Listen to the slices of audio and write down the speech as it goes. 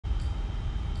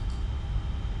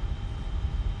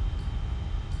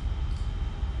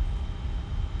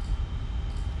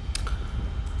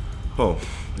ხო,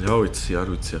 რა ვიცი, არ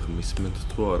ვიცი ახლა მისმენთ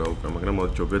თუ არა უკვე, მაგრამ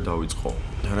მოდიჯობია დავიწყო.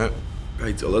 არა,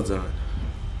 გაიწელა ძალიან.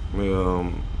 მე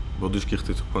ბოდიშ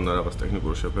გიხდით თქვა რაღაც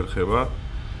ტექნიკური შეფერხება.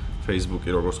 Facebook-ი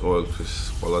როგორც ყოველთვის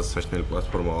ყველაზე საშინელი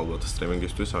პლატფორმა ალბათ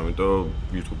სტრიმინგისთვის, ამიტომ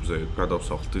YouTube-ზე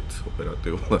გადავსახლდით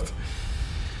ოპერატიულად.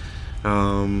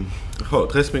 ხო,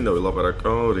 დღეს მინდა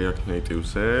ვილაპარაკო React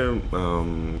Native-ზე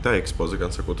და Expo-ზე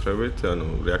განსაკუთრებით,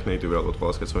 ანუ React Native ალბათ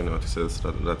ყველას გეცნობინებათ ისედაც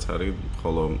რაც არის,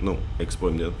 ხოლო,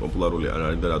 Expo იმდენად პოპულარული არ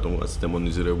არის და რატომღაც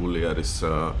დემონიზირებული არის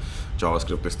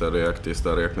JavaScript-ის და React-ის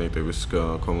და React Native-ის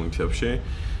community-ებში.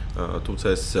 თუმცა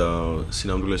ეს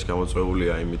სინამდვილეში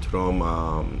გამოწვეულია იმით, რომ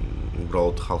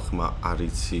უბრალოდ ხალხმა არ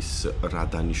იცის რა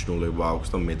დანიშნულება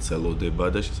აქვს და მეცელოდება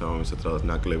და შესაბამისად რაღაც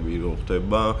ნაკლები რო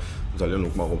ხდება, ძალიან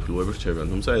უკმაყოფილოები რჩებიან.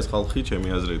 თუმცა ეს ხალხი,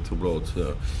 ჩემი აზრით, უბრალოდ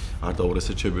არ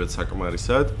დაურესერჩებიათ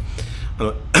საკმარისად.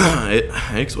 ანუ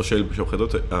Expo შეიძლება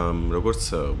შევხედოთ როგორც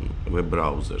web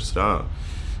browsers რა.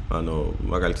 ანუ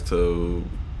მაგალითად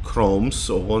Chrome's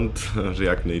ოღონდ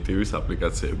React Native-ის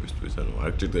აპლიკაციებისთვის, ანუ არ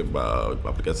გჭირდება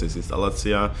აპლიკაციის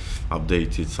ინსტალაცია,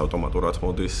 update-იც ავტომატურად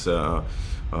მოდის,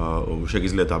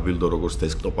 შეგიძლია დაბილდო როგორც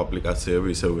desktop აპლიკაციები,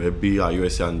 ისე web-ი,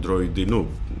 iOS-ი, Android-ი,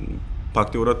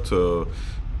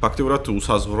 ფაქტიურად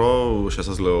უსაზღვრო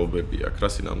შესაძლებლობები აქვს რა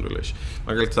სინამდვილეში.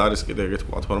 მაგალითად არის კიდე ეგეთი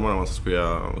პლატფორმა, რომელსაც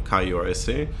ქვია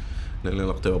iOS-ი,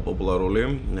 ნელ-ნელა ხდება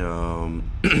პოპულარული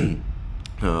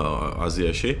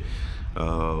აზიაში.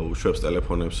 უშვებს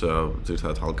ტელეფონებს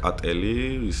ძირითადად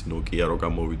Alcatel-ი, ის Nokia რო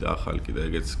გამოვიდა ახალი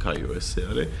კიდე ეგეც iOS-ი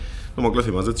არის.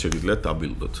 მოკლედ იმაზეც შეგიძლიათ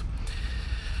დაბილდოთ.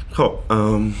 ხო,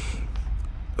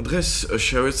 დღეს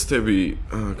შევეცდები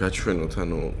გაჩვენოთ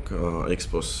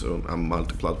Expo-ს ამ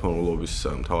მალტიპლატფორმულობის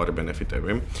მთავარი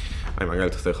ბენეფიტები. აი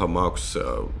მაგალითად ახლა მაქვს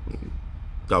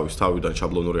დავის თავიდან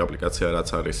შაბლონური აპლიკაცია, რაც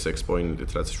არის Expo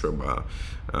Init-ით, რაც შვება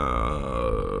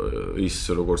ის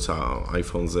როგორც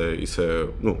iPhone-ზე,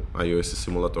 ისე, iOS-ის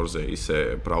სიმულატორზე,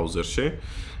 ისე ბრაუზერში.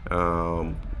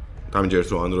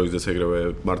 დამჯერეთ რომ Android-ზეც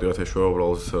ეგრევე მარტივად ეშვება,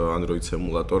 უბრალოდ Android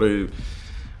სიმულატორი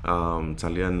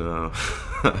ძალიან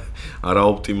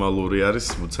არაოპტიმალური არის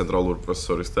ცენტრალური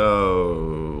პროცესორის და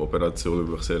ოპერაციული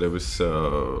მეხსიერების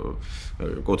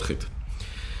კუთხით.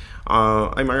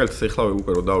 აი მაგალითად ეხლა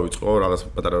უკვე რომ დავიწყო რაღაც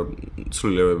პატარა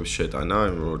ცვლილებების შეტანა,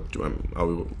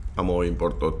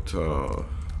 ამოვიმპორტოთ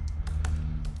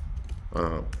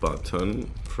button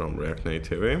from React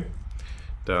Native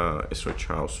და ეს რო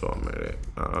ჩავსვა მე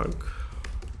აქ.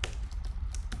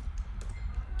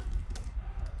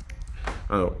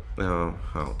 ანუ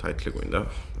title გვინდა,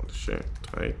 მოდი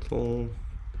title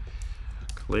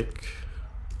click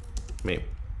me.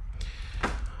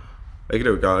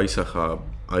 ეგრევე გაისახა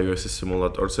iOS-ის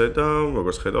სიმულატორზე და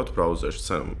როგორც ხედავთ ბრაუზერშიც.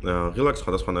 ღილაკს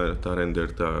სხვადასხვანაირად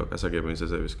არენდერდა გასაგები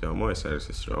მიზეზების გამო, ეს არის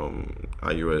ის რომ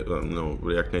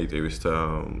React Native-ის და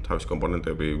თავის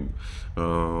კომპონენტები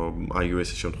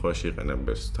iOS-ის შემთხვევაში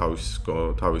იყენებს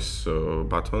თავის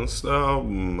buttons და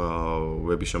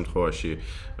web-ის შემთხვევაში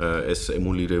ეს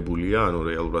ემულირებულია, ანუ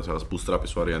რეალურად რაღაც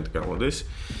bootstrap-ის ვარიანტი გამოდის.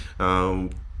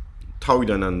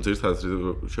 თავიდან ან ძირითადად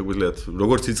შეგვიძლიათ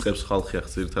როგორც იწყებს ხალხი ახ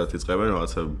ძირითადად იწყებენ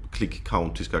რაღაცა click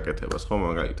count-ის გაკეთებას, ხო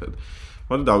მაგალითად.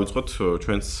 მოდი დავიწყოთ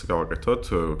ჩვენს გავაკეთოთ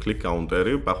click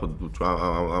counter-ი, ახლა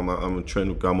ჩვენ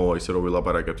გამოვა ისე რომ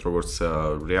ვილაპარაკეთ როგორც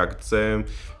React-ზე,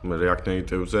 React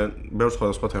Native-ზე, ბევრ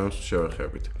სხვადასხვა თემებს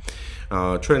შევეხებით.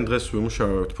 ჩვენ დღეს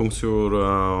ვიმუშავებთ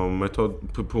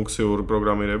ფუნქციურ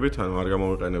პროგრამირებით, ანუ არ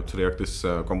გამოვიყენებთ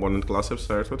React-ის კომპონენტ კლასებს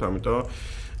საერთოდ, ამიტომ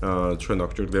ჩვენ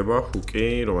გვჭირდება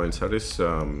hook-ი, რომელიც არის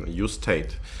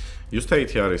useState.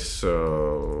 useState არის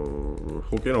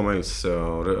hook-ი, რომელიც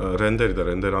render და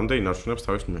render-ამდე ინარჩუნებს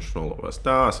თავის მნიშვნელობას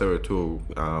და ასევე თუ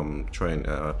ჩვენ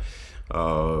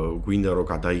გვინდა რომ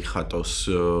გადაიხატოს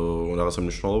რაღაცა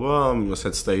მნიშვნელობა,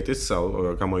 set state-იც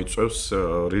გამოიწვევს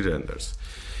re-renders.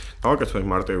 გავაკეთოთ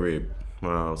მარტივი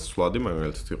სვლადი,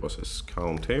 მაგალითად იყოს ეს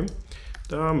count-ი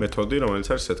და მეთოდი,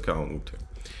 რომელიც არის set count-ი.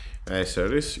 ეს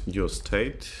არის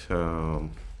useState,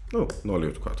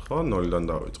 0 ვთქვათ, ხო? 0-დან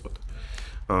დავიწყოთ.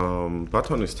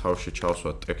 ბატონის თავში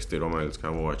ჩავსვათ ტექსტი, რომელიც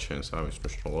გამოაჩენს ამის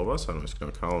მნიშვნელობას, ანუ ეს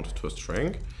count to a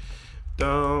string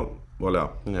და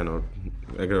voila, ანუ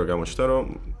ეგრევე გამოჩნდა, რომ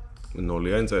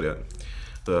 0-ია ინწერია.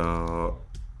 და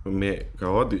მე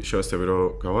შევეცდები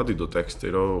რომ გავადიდო ტექსტი,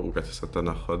 რომ უკეთესად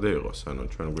დანახვადი იყოს, ანუ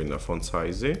ჩვენ გვინდა font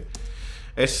size-ი.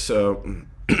 ეს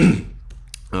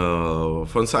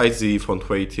font size-ი, font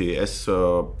weight-ი, ეს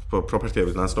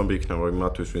property-ები ნაცნობი იქნება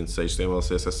იმათვის, ვინც HTML,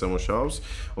 CSS-ზე მუშაობს.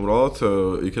 უბრალოდ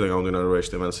იქიდან გამომდინარე, რომ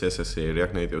HTML, CSS-ი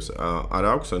React Native-ს არ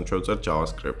აქვს, ან შევწერთ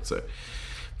JavaScript-ზე.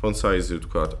 Font size-ი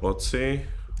ვთქვათ 20,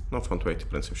 font weight-ი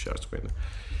პრინციპში არც გვინდა.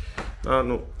 და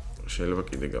შეიძლება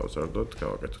კიდე გავზარდოთ,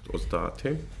 გავაკეთოთ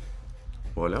 30.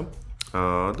 Voila.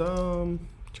 და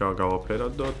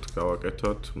გავაფერადოთ,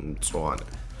 გავაკეთოთ მწვანე.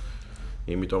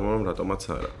 იმიტომ რომ რატომაც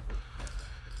არა.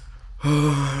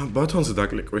 ბატონზე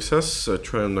დაკლიკვისას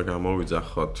ჩვენ უნდა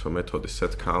გამოვიძახოთ მეთოდი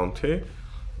setCount-ი,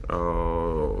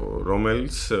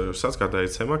 რომელიც სადაც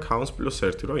გადაეცემა counts +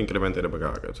 1, რომ ინკრემენტირება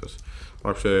გააკეთოს.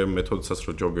 Вообще მეთოდსაც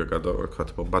რო ჯობია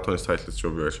გადავარქვათ, ბატონის title-ს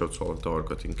ჯობია შევცვალოთ და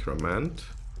დავარქვათ increment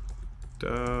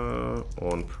და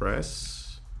on press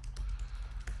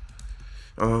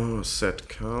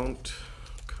setCount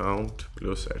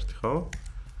 +1, ხო?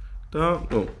 და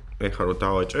ეხლა რო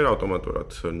დავაჭერ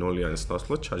ავტომატურად 0-იანის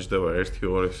ნაცვლად ჩაჯდება 1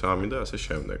 2 3 და ასე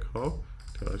შემდეგ, ხო?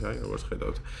 აი, როგორც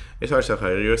ხედავთ. ეს არის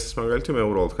ახლა iOS-ის მაგალითი, მე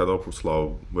უბრალოდ გადავფუცლავ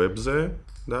ვებზე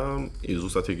და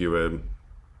ზუსტად იგივე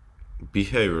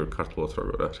behavior ქართულად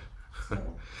როგორ არის.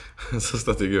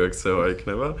 ზუსტად იგივე ქცევა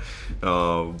იქნება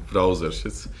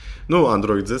ბრაუზერშიც. Ну,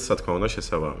 Android-ზეც რა თქმა უნდა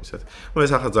შესაბამისად. Ну,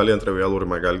 ეს ახლა ძალიან ტრივიალური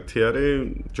მაგალითი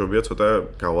არის, ჯობია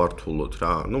ცოტა გავართულოთ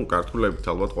რა. Ну, ქართულებით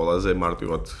ალბათ ყველაზე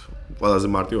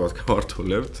მარტივად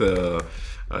გავართულებთ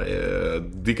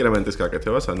დიკრემენტის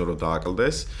გაკეთებას, ანუ რომ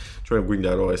დააკლდეს. ჩვენ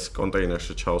გვინდა რომ ეს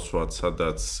კონტეინერში ჩავსვათ,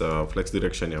 სადაც flex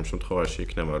direction-ი ამ შემთხვევაში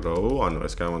იქნება row, ანუ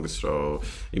ეს გამოდის რომ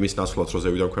იმის ნაცვლად რომ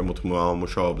ზევიდან ქვემოთ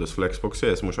მუშაობდეს flexbox-ი,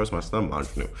 ეს მუშაობს მარცხნიდან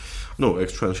მარჯვნივ. Ну,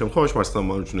 ეს ჩვენ შემთხვევაში მარცხნიდან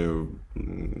მარჯვნივ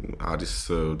არის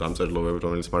დამწერლობები,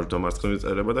 რომელიც მარჯვნიდან მარცხნივ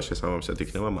იწერება და შესაბამისად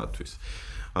იქნება მათთვის.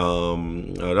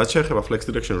 რაც შეეხება flex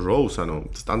direction rows,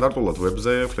 ანუ სტანდარტულად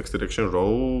web-ზე flex direction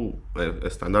row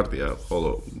სტანდარტია,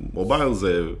 ხოლო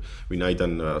mobile-ზე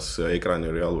ვინაიდან ეკრანი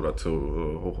რეალურად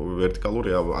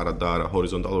ვერტიკალურია, არა და არა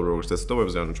ჰორიზონტალური როგორც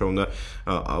დესკტოპებზე, ანუ ჩვენ უნდა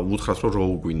ვუთხრათ, რომ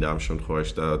row გვინდა ამ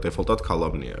შემთხვევაში და default-ად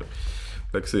column-ია.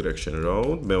 flex direction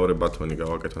row, მეორე ბატონი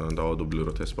გავაკეთოთ და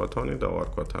დავადუბლიროთ ეს ბატონი და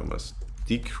ვარქვათ ამას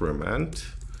decrement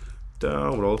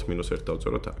და უბრალოდ -1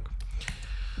 დავწეროთ აქ.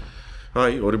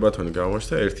 აი, ორი ბატონი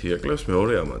გავაშთა, ერთი ეკლებს,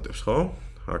 მეორე ამატებს, ხო?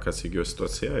 აქაც იგივე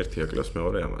სიტუაცია, ერთი ეკლებს,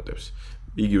 მეორე ამატებს.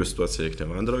 იგივე სიტუაცია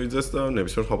იქნება Android-ზეც და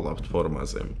ნებისმიერ სხვა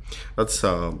პლატფორმაზე. რაც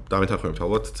დამეთანხმებთ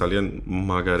ალბათ ძალიან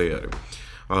მაგარი არის.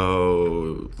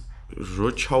 რო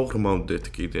ჩავღრმავდეთ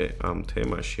კიდე ამ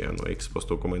თემაში, ანუ Expo-ს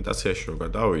დოკუმენტაციაში რო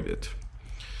გადავიდეთ,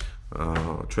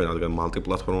 ჩვენ რადგან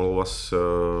მალტიპლატფორმულობას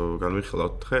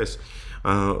განვიხილავთ დღეს,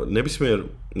 ნებისმიერ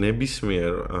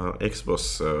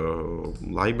Expo-ს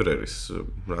library-ს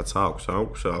რაც აქვს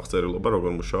აღწერილობა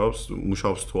როგორ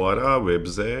მუშაობს თუ არა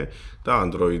web-ზე და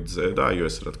Android-ზე და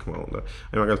iOS-ზე რა თქმა უნდა.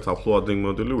 აი მაგალითად uploading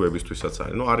მოდული web-ისთვისაც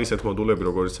არის. Ну, არის ესეთ მოდულები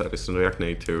როგორიც არის React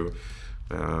Native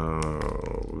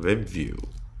web view,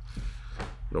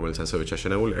 რომელიც ასევე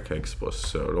ჩაშენებული აქვს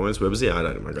Expo-ს, რომელიც web-ზე არ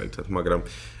არის მაგალითად, მაგრამ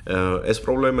ეს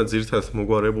პრობლემა ძირითადად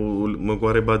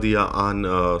მოგვარებადია ან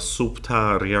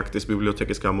სუფთა React-ის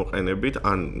ბიბლიოთეკის გამოყენებით,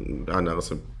 ან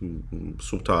რაღაცა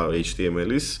სუფთა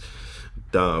HTML-ის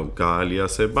და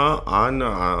გაალიასება, ან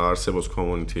არსებობს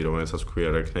community, რომელსაც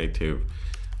ქვია React Native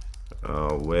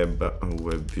web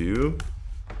view.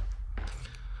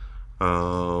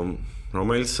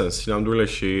 რომელიც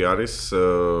სინამდვილეში არის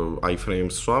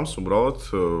iframes swams, უბრალოდ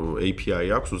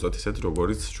API აქვს უბრალოდ ისეთ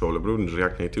როგორც ჩვეულებრივ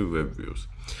React Native web views.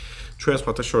 ჩვენ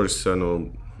სხვათა შორის,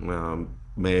 ანუ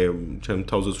მე ჩემ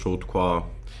თავზეც რო ვთქვა,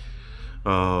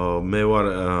 მე ვარ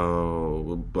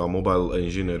mobile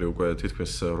engineer უკვე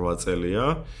თითქმის 8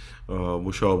 წელია.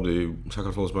 მუშაობდი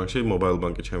საქართველოს ბანკში, mobile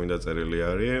bank-ი ჩემი დაწერილი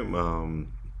არის.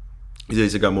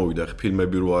 ისე გამოვიდა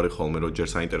ფილმები რო არის ხოლმე რო ჯერ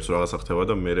საინტერესო რაღაცა ხდება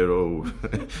და მე რო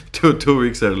 2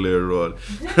 weeks earlier რო არის.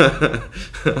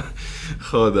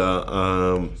 ხო და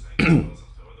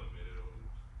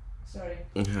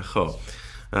ხო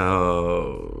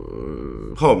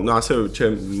ხო, ასე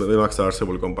მე მაქვს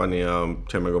არსებული კომპანია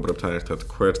ჩემ მეგობრებთან ერთად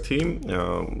QWERTY,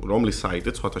 რომლის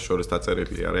საიტიც სხვათა შორის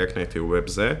დაწერილია React Native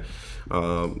web-ზე.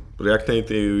 React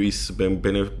Native-ის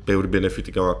ბევრი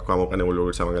benefit-ი გამოყენებული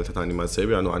როგორც მაგალითად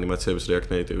ანიმაციები, ანუ ანიმაციების React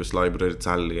Native-ის library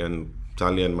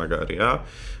ძალიან მაგარია.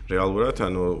 რეალურად,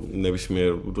 ანუ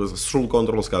ნებისმიერ სრულ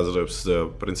კონტროლს გაძლევს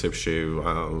პრინციპში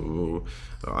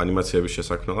ანიმაციების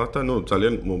შესაქმნელად და ნუ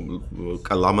ძალიან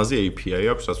ლამაზი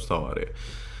API აქვს, რაც თავარია.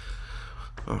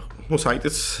 ნუ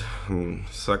საიტიც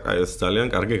საკაიოს ძალიან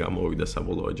კარგი გამოვიდა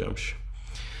საბოლოო ჯამში.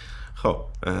 ხო,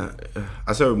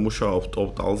 ასევე მუშაობ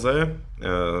Total-ზე,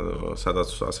 სადაც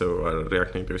ასევე ვარ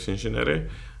React Native-ის ინჟინერი.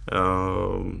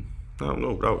 ნუ,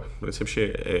 რავი, პრინციპში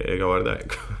ეგავარ და ეგ.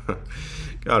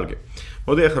 კარგი.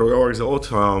 მოდი ახლა რო გავაგზავნოთ,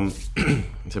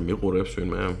 ისე მიყურებს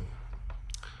ვინმე?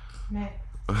 მე.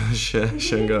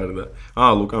 შენ გარდა.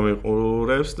 ლუკა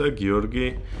მიყურებს და გიორგი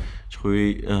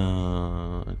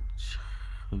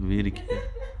ვირიკი.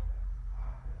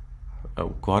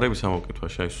 გვარების ამოკითხვა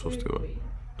შეისუსტი ვარ.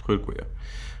 თქვი ხვირგვია.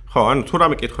 ხო, ანუ თუ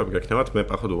რამე კითხვები გექნებათ, მე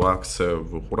პახოდ ვაქცევ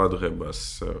ყურადღებას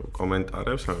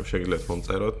კომენტარებს, ანუ შეგიძლიათ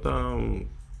მომწეროთ და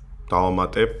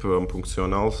დავამატებ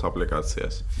ფუნქციონალს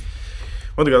აპლიკაციას.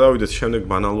 მოდი გადავიდეთ შემდეგ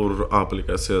ბანალურ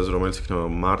აპლიკაციაზე, რომელიც იქნება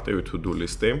მარტივი to-do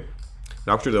list-ი.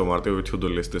 რა გვჭირდება მარტივი to-do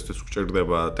list-ისთვის?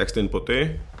 გვჭირდება text input-ი,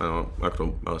 ანუ აქ რომ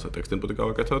რაღაცა text input-ი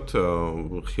გავაკეთოთ,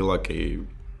 ხილაკი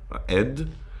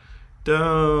add და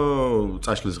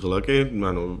წაშლის ღილაკი,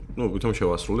 ანუ ვითომ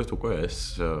შევასრულეთ უკვე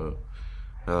ეს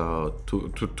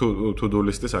to-do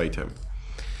list-ის item.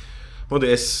 მოდი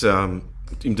ეს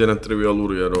იმდენად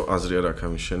ტრივიალურია, რომ აზრი არ აქვს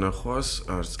ამის შენახვას,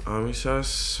 არც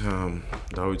ამისას.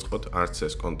 დავიწყოთ არც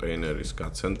ეს კონტეინერის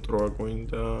გაცენტრვა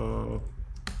გვინდა.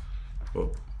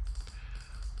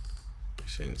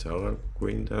 ისინიც აღარ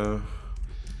გვინდა.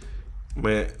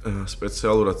 მე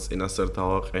სპეციალურად წინასწარ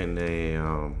დავაყენე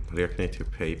React Native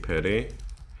paper-ი,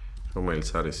 რომელიც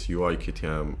არის UI kit-ი,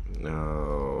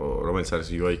 რომელიც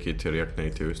არის UI kit React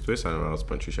Native-ისთვის, ანუ რაღაც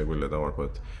პონჩი შეგვიძლია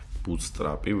დავარქვათ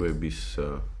bootstrap-ი ვების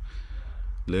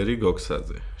ლერი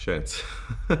გოქსაძე, შენც.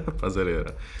 პაზარი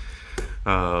არა.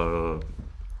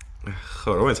 ხო,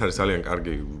 რომელიც არის ძალიან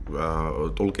კარგი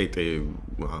toolkit-ი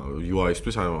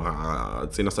UI-ისთვის, ანუ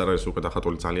წინასწარ არის უკვე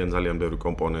დახატული ძალიან ბევრი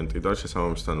კომპონენტი და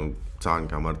შესაბამისად, ანუ ძალიან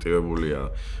გამარტივებულია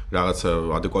რაღაც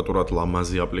ადეკვატურად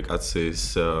ლამაზი აპლიკაციის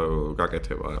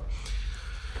გაკეთება.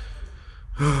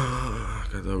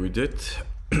 გადავიდეთ.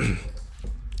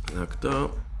 აქ და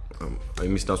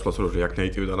იმის დასვლას რომ React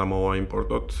Native-დან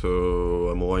მოვაიმპორტოთ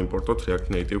React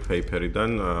Native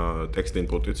paper-იდან text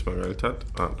input-იც მაგალითად,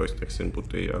 то есть text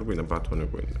input-ი არ გვინდა, ბატონი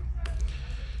გვინდა.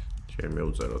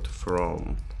 შემევწეროთ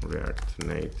from React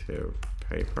Native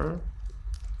paper.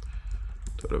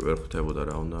 თორე ვერ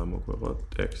ხვდებოდა რა უნდა მოგვეღო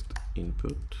text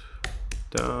input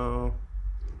და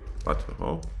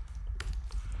ბატონო.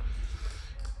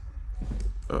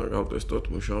 გავტესტოთ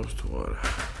მუშაობს თუ არა.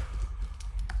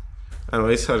 ანუ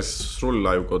ეს არის სრული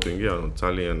live coding-ი, ანუ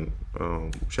ძალიან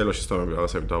შეიძლება შეცდომები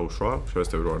რაღაცები დაუშვა,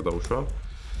 შევეცდები რომ არ დაუშვა.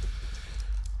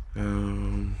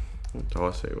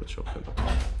 დავასეივოთ შევხედოთ.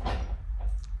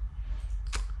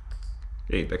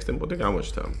 text input-ი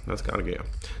გამოჩნდა, რაც კარგია.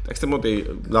 Text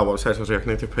input-ი საერთოდ React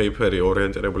Native paper-ი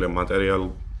ორიენტირებულია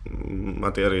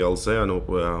material-ზე, ანუ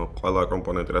ყველა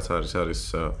კომპონენტი რაც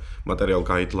არის material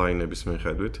guideline-ების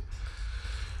მიხედვით.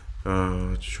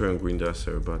 ჩვენ გვინდა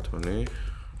ასევე ბატონი.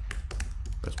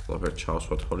 ეს ყველაფერი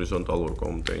ჩავსვათ ჰორიზონტალურ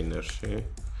კონტეინერში.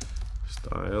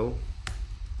 style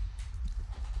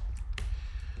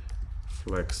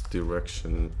flex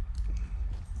direction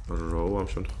row ამ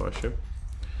შემთხვევაში.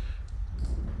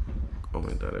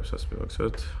 კომენტარებსაც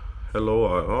მივაქცევთ. hello,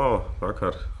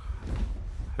 ვაკარ.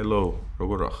 hello,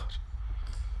 როგორ ახარ?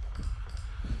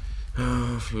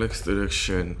 flex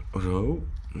direction row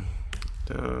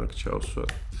და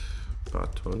ჩავსვათ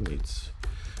ბატონიც.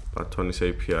 Buttonis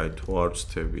API towards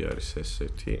TV არის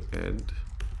ესეთი add.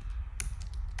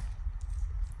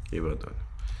 კი ბატონო.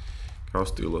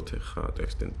 გავსტილოთ ახლა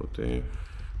text input-ი.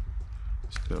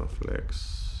 Scale flex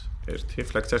 1.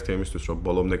 Flex 1 იმისთვის რომ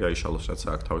ბოლომდე გაიშალოს რაც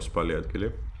აქვს თავისუფალი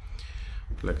ადგილი.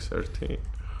 Flex 1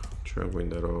 ჩვენ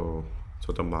გვინდა რომ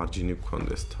ცოტა margin-ი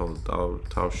გქონდეს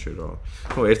თავში რომ.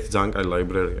 ნუ ერთი ძალიან კაი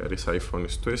library არის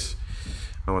iPhone-ისთვის.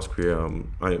 ამას ქვია,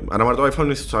 არა მარტო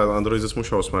iPhone-ის, Android-ს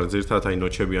მუშაობს, მაგრამ ძირითადად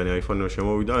ნოჩებიანი iPhone-ი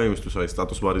შემოვიდა, იმისთვის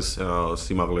სტატუს ბარის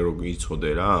სიმაღლე რო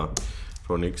გიცოდე რა.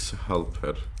 Phoenix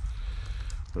helper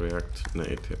React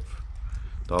Native.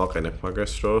 დავაყენებ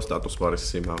მაგას, რომ სტატუს ბარის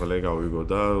სიმაღლე გავიგო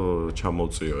და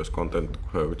ჩამოვწიო ეს კონტენტ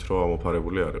ქვევით, რომ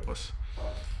ამოფარებული არ იყოს.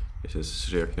 ეს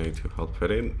React Native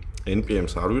helper-ი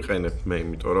npm-ს არ ვიყენებ მე,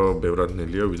 იმიტომ რომ ბევრად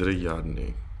ნელია ვიდრე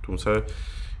yarn-ი. თუმცა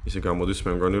ისე გამოდის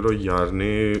მე მგონი რომ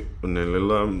yarn-ი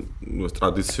ნელა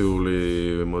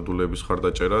ტრადიციული მოდულების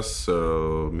ხარდაჭერას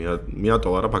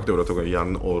მიატოვა რა ფაქტობრივად უკვე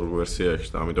yarn 2 ვერსია ექს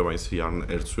და ამიტომ ის yarn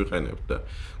 1-ს ვიყენებ და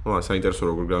ნუ საინტერესო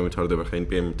როგორ გამვითარდება ხა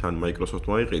npm-თან Microsoft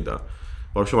მაიყიდა.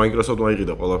 Вообще Microsoft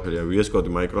მაიყიდა ყველაფერია, VS Code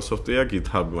Microsoft-ია,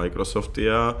 GitHub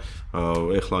Microsoft-ია,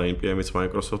 ეხლა npm-იც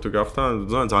Microsoft-ი გახდა,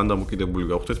 ძალიან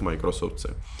დამოკიდებული გავხდეთ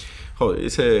Microsoft-ზე. ხო,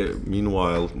 ისე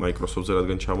meanwhile Microsoft-ზე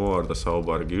რადგან ჩამოვარდა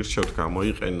საუბარი, გირჩევთ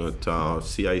გამოიყენოთ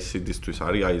CI/CD-ისთვის,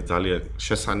 არის ძალიან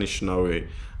შესანიშნავი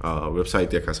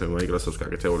ვებსაიტი აქ ასევე Microsoft-ს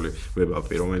გაკეთებული web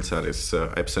app-ი, რომელიც არის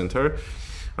App Center.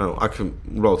 ანუ აქ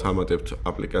უბრალოდ ამატებთ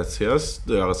აპლიკაციას,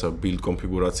 რაღაცა build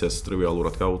კონფიგურაციას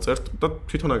ტრივიალურად გავუწერთ და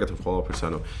თვითონ აკეთებთ ყველაფერს,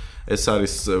 ანუ ეს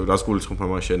არის რას გულისხმობ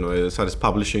ამაში, ანუ ეს არის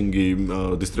publishing-ი,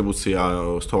 დისტრიბუცია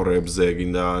store-ებზე,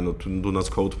 გინდა, ანუ თუნდაც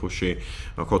code push-ი,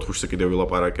 code push-ზე კიდევ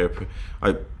ვილაპარაკებ.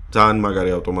 აი ძალიან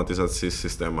მაგარი ავტომატიზაციის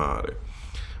სისტემა არის.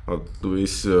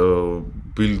 ის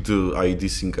build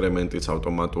ID-ის ინკრემენტიც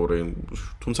ავტომატური.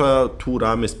 თუმცა თუ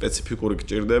რამე სპეციფიკური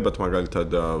გჭირდებათ, მაგალითად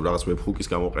რაღაც webhook-ის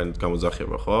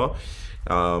გამოძახება, ხო?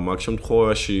 მაგ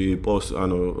შემთხვევაში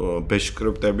bash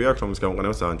script-ები აქვს, რომლის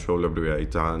გამოყენება ძალიან ჩვეულებრივია,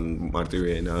 ძალიან მარტივი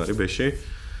ენა არის bash-ი.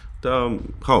 და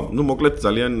ხო, მოკლედ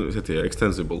ძალიან ესეთია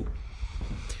extensible.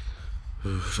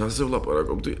 რაზე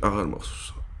ვლაპარაკობდი? აღარ მახსოვს.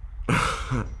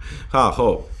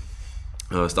 ხო.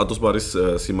 Status baris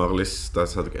სიმაღლის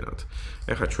დასადგენად.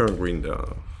 ეხლა ჩვენ გვინდა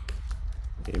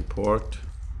import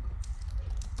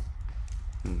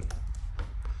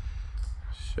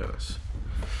сейчас.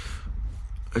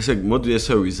 ესე მოდი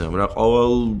ესე ვიზამ რა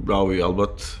ყოველ რავი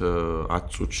ალბათ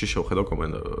 10 წუთში შევხედავ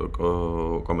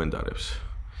კომენტარებს.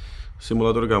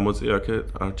 სიმულატორი გამოწია აქ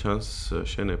არ ჩანს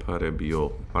შენ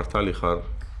ეფარებიო. მართალი ხარ?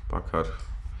 ბაქარ.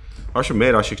 აშო მე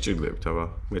რა შეგჭირდებით, აბა?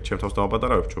 მე ჩემ თავს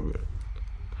დავაპატარავებ ჩობია.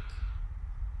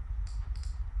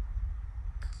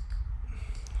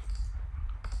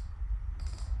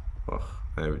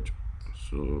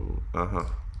 Aha.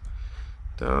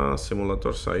 Da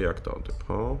simulator sai აქტავდებ,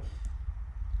 ხო?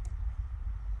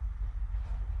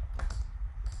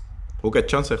 უკეთ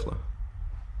ჩანს ახლა?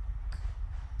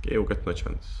 კი, უკეთნა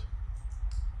ჩანს.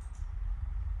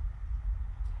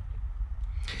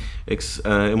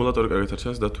 ემულატორი კარგად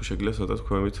ჩანს და თუ შეგიძლიათ სადაც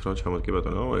ქვემით რომ ჩამოდგე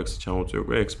ბატონო, X ჩამოვწი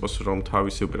უკვე Expo-ს რომ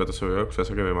თავისი უპირატესობები აქვს,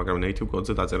 ასაკები, მაგრამ native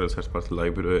code-ზე დაწერილი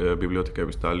საერთოდ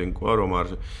ბიბლიოთეკების დალინკვა, რომ არ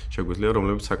შეგვიძლია,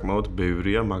 რომლებიც საკმაოდ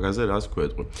ბევრია მაგაზე რას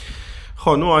გვეტყვი.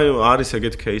 ხო, არის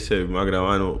ეგეთ кейსები,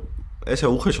 მაგრამ ესე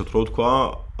უხეშოთ რო ვთქვა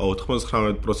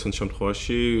 99%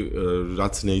 შემთხვევაში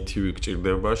რაც native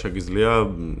გჭირდება, შეგიძლია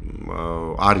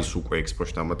არის უკვე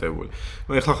Expo-ში დამატებული.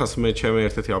 ეხლა ხას მე ჩემი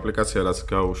ერთ-ერთი აპლიკაცია რაც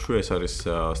გავუშვი, ეს არის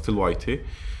Stillwhite-ი.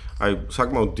 აი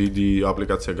საკმაოდ დიდი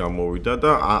აპლიკაცია გამოვიდა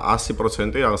და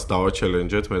 100% რაღაც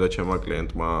დავაჩელენჯეთ მე და ჩემმა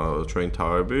კლიენტმა ჩვენ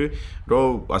თავები,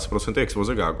 რომ 100%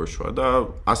 Expo-ზე გააგვეშვა და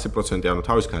 100% ანუ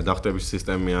თავის გადახდების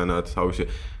სისტემიანად, თავისი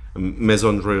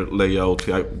Maison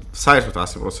layout-ი, საერთოდ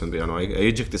 100% ანუ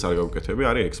Ajax-ის არ გავუკეთები,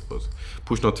 არის Expo-ზე.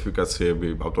 Push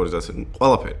notification-ები, ავტორიზაცია,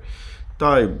 ყველაფერი. და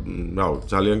აი,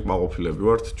 ძალიან კმაყოფილები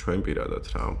ვართ ჩვენ პირადად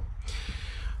რა.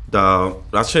 და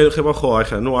რაც შეიძლება ხო, აი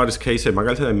ხა, არის кейსები,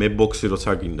 მაგალითად მე box-ი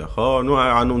როცა გინდა, ხო?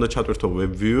 ან უნდა ჩატვირთო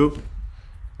web view,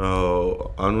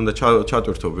 ან უნდა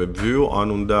ჩატვირთო web view, ან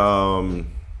უნდა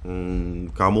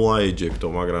გამოაეჯექტო,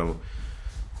 მაგრამ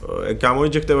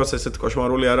გამოეჯექტებას ესეთ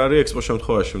კოშმარული არ არის Expo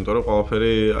შემთხვევაში, იმიტომ რომ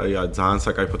ყველაფერი აი ძალიან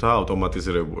საკაიფოთაა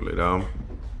ავტომატიზირებული რა.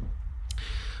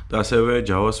 და ასევე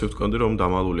Java-ს ვთქვი რომ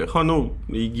დამალულია. ხო,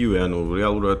 იგივე,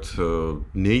 რეალურად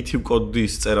native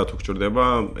code-ის წერა თუ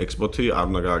გჭირდება, Expo-ი არ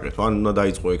უნდა გააკეთო. ან უნდა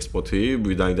დაიწყო Expo-ი,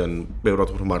 ვიდაიდან ბევრად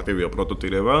უფრო მარტივია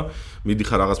პროტოტირება,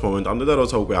 მიდიხარ რაღაც მომენტამდე და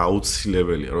როცა უკვე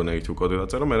აუცილებელია რომ native code-ი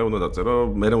დაწერო, მე უნდა დაწერო,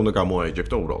 მე უნდა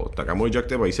გამოაეჯექტო უბრალოდ. და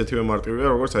გამოეჯექტება ისეთივე მარტივია,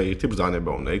 როგორც აი ერთი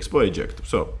ბრძანება უნდა Expo eject.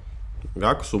 So,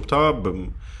 გაქვს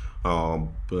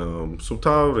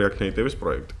სუფთა React Native-ის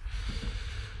პროექტი.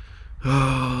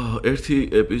 ერთი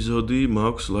ეპიზოდი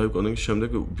მაქვს live connect-ის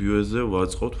შემდეგ view-ზე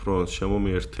ვაწყობთ front-ს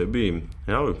შემომიერთები?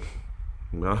 რავი.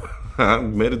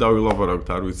 მე დავილაპარაკოთ,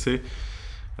 არ ვიცი.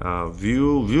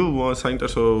 view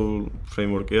საინტერესო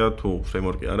framework-ია თუ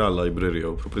framework-ი არა,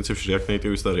 library-ია. უფრო პრინციპში React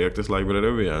Native-ის და React-ის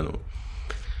library-ებია,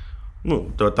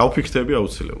 დავფიქრდები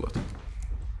აუცილებლად.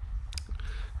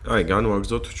 აი,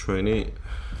 განვაგრძოთ ჩვენი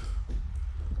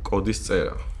კოდის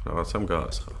წერა, რაღაცამ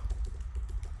გაასხა.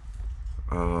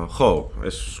 ხო,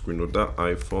 ეს გვინდოდა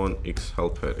iPhone X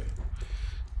helper-ი.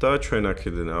 და ჩვენ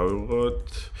აქედან ავიღოთ,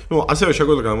 ასევე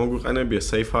შეგვიძლია გამოგვიყენებია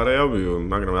safe area view,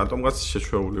 მაგრამ რატომღაც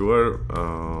შეჩვეული ვარ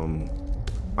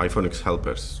iPhone X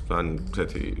helpers, ან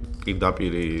ესეთი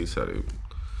პირდაპირი ის არის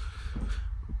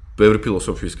ბევრი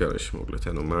ფილოსოფიის გარეშე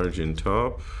მოკლედ, margin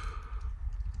top,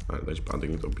 ან და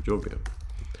padding top ჯობია.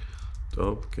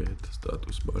 Top get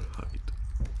status bar height.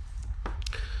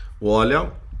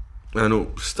 Voila.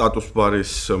 Status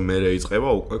baris მერე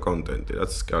იწყება უკვე კონტენტი,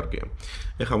 რაც კარგია.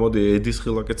 ეხლა მოდი ედის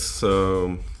ხილაკეთს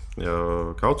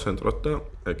გავცენტროთ და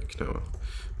ეგ იქნება.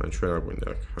 ჩვენ რა გვინდა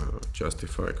აქ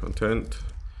justify content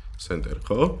center,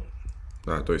 ხო?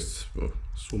 то есть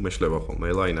სულ მეშლება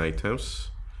ხოლმე align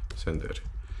items center.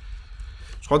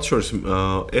 სხვათა შორის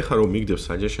ეხლა რომ მიგდებს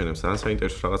suggestion-ებს, ან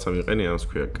საინტერესო რაღაცა მიყენია, ამას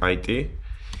ქვია kite.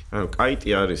 Kite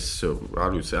არის,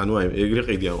 არ ვიცი, ეგრე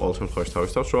ყიდიან ყოველ შემთხვევაში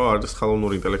თავის თავს, რომ არის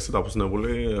ხელოვნური ინტელექტზე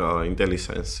დაფუძნებული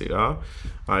intelligence-ი რა.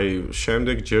 აი,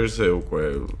 შემდეგ ჯერზე უკვე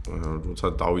როცა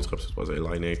დავიწყებს ესპაზე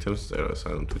align items წერას,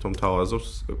 თვითონ თავაზობს,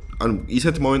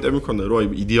 ისეთი მომენტები მქონდა,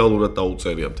 რომ იდეალურად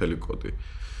დაუწერია მთელი კოდი.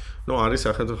 არის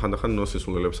ახლა ხანდახან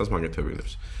სისულელებსაც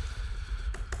მაგეთებინებს.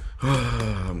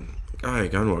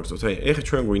 აი, განვაგრძოთ. აი, ეხლა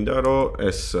ჩვენ გვინდა რომ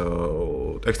ეს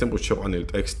text input შეყვანილი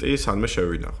ტექსტი სანმე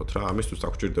შევინახოთ რა. ამისთვის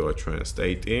გვჭირდება ჩვენ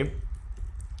state-ი.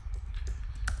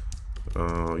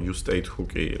 use state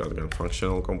hook-ი, რადგან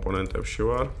functional component-ებში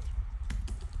ვარ.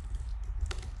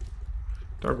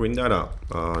 და გვინდა რა,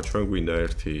 ჩვენ გვინდა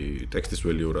ერთი ტექსტის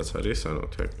value რაც არის, ანუ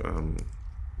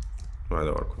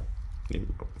დავარქვა.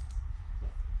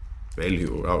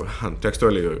 value, ან text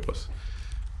value იყოს.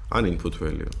 ან input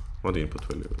value. მოდი input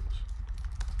value იყოს.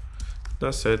 და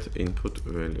set input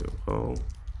value, ხო?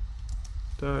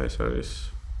 და ეს არის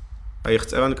აი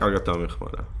ხწევანი კარგად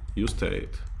დამეხმარა. use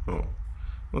state, ხო?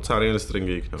 ნუ ძალიან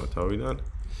string-ი იქნება თავიდან.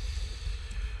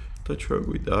 და ჩვენ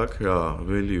გვიდა აქ რა,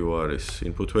 value არის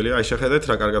input value. აი შეხედეთ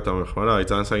რა კარგად დამეხმარა, აი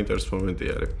ძალიან საინტერესო მომენტი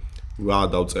არის. ვა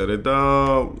დავწერე და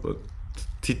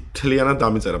თლიანად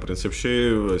დამეწერა პრინციპში,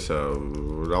 ესა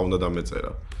რა უნდა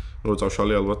დამეწერა. ნუ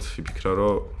წავშალე ალბათ იფიქრა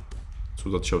რომ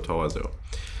ცუდად შევთავაზეო.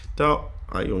 და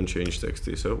აი on change text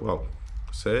ისე, wow.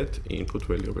 Set input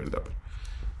value პირდაპირ.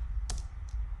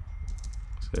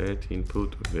 Set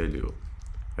input value.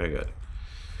 ეგარი.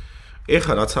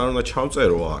 ეხლა რაც არ უნდა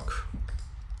ჩავწერო აქ.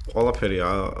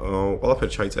 ყველაფერი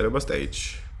ჩაიწერება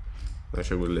stage. და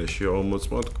შეგვიძლია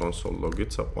შევამოწმოთ console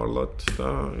log-ით საყვარლად და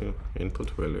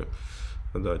input value.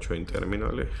 და ჩვენ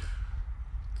ტერმინალი.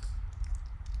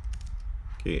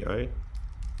 კი, აი.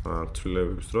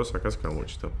 ცვლილებების დროს აქაც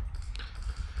გამოჩნდა.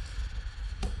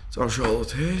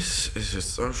 წავშალოთ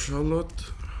ეს წავშალოთ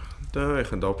და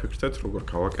ეხლა დავფიქრდეთ როგორ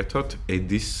გავაკეთოთ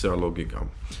add-ის ლოგიკა.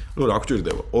 ნუ რა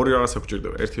გვჭირდება? ორი რაღაცა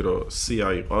გვჭირდება. ერთი რომ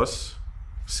CI იყოს,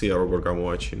 CI როგორ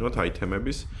გამოვაჩინოთ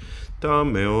აიტემების და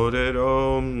მეორე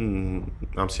რომ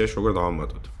ამ CI-ში როგორ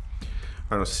დავამატოთ.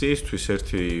 ანუ CI-ისთვის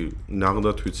ერთი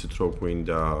ნაღდათ ვიცით რომ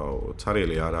გვინდა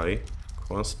ცარიელი არ არის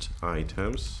const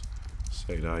items,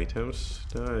 set items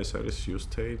და ეს არის use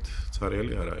state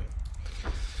ცარიელი არ არის.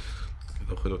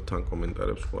 ხედავთ თან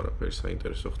კომენტარებს ხო არაფერი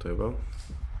საინტერესო ხდება.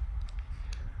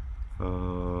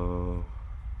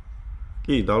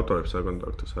 კი, დავტოვებ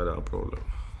საკონტაქტოს, არაა პრობლემა.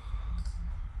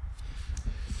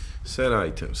 Set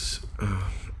items.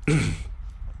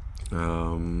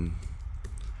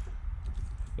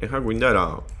 ეხლა გვინდა რა,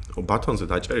 ბატონზე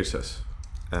დაჭერისას,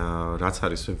 რაც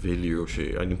არის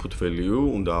value-ში, ან input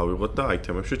value უნდა ავიღოთ და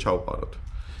item-ებში ჩავყაროთ.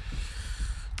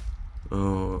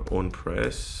 On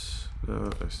press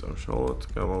ეს დავშალოთ,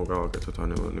 გავაკეთოთ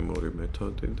ანონიმური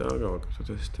მეთოდი და გავაკეთოთ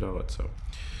ესეთ რაღაცა.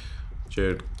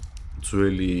 ჯერ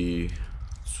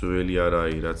ძველი არ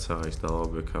არის, რაც არის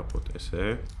დავაბექაპოთ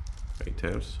ესე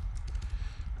items.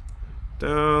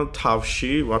 და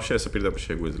თავში, ვაფშე ესე პირდაპირ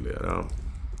შეგვიძლია რა.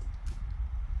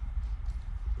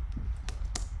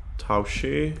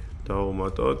 თავში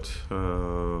დავუმატოთ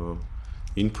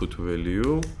input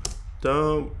value და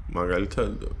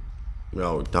მაგალითად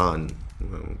რავი,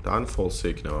 done false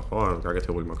იქნება, ხო? ან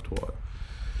გაკეთებული მაქვს თუ არა.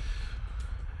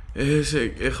 ესე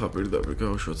ეხა პირდაპირ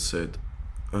გავუშვოთ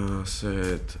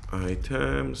set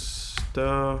items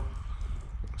და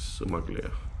სუმაგლია.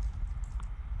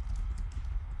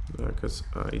 That's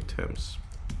items.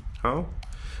 ხო?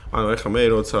 ანუ ეხა მე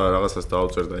როცა რაღაცას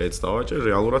დავწერ და ეც დავაჭერ,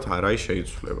 რეალურად არ არის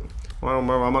შეიცვლება.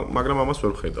 მაგრამ ამას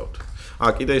ვერ ვხედავთ.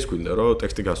 კიდე ის გვინდა რომ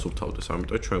ტექსტი გასუფთავდეს,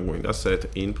 ამიტომ ჩვენ გვინდა set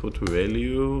input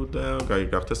value და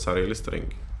გახდეს სარიელი string.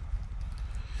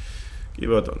 კი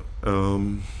ბატონო.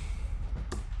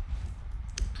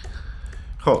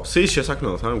 ხო, C-ს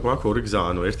შესაქმნელად ანუ გვაქვს ორი გზა,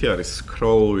 ანუ ერთი არის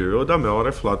scroll view და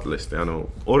მეორე flat list. ანუ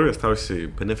ორივეს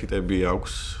თავისი ბენეფიტები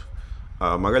აქვს.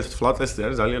 მაგალითად flat list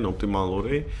არის ძალიან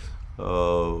ოპტიმალური.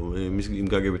 იმ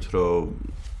გაგებით რომ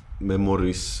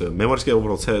მემორის კი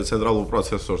უბრალოდ ცენტრალურ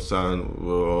პროცესორს ან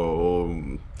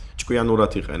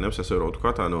ჭკვიანურად იყენებს, ესე რომ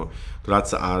ვთქვათ, ანუ რაც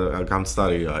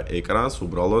გამცდარია ეკრანს,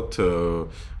 უბრალოდ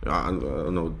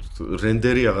ანუ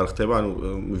რენდერი აღარ ხდება, ანუ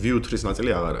view 3-ის ნაწილი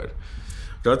აღარ არის.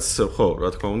 რაც ხო, რა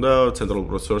თქმა უნდა, ცენტრალურ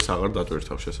პროცესორს აღარ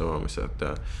დატვირთავს შესაბამისად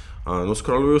და ანუ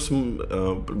scroll view-ს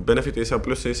benefit ისა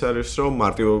პლუს ის არის, რომ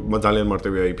ძალიან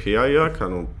მარტივი API აქვს,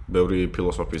 ანუ ბევრი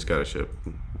ფილოსოფიის გარეშე,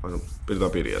 ანუ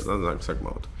პირდაპირია და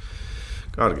საკმაოდ.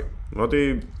 კარგი.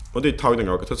 მოდი თავიდან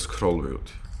გავაკეთოთ scroll view-ით.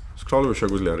 Scroll view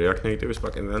შეგვიძლია React Native-ის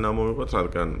პაკეტიდან ამოვიღოთ,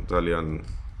 რადგან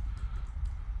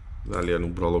ძალიან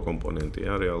უბრალო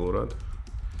კომპონენტია რეალურად.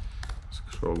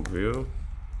 Scroll view.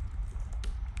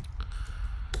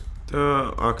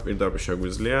 და აქ პირდაპირ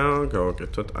შეგვიძლია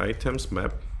გავაკეთოთ items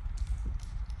map.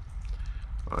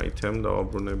 Item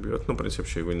დავაბრუნებიოთ, ну,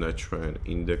 პრინციპში გვინდა ჩვენ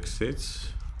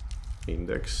index-იც,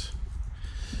 index.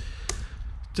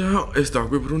 და ეს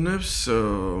დაგვიბრუნებს,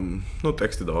 ну,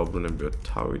 ტექსტი დავაბრუნებიოთ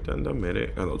თავიდან და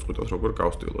მე გადავწყვიტოთ როგორ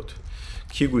გავსტილოთ.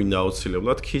 Key გვინდა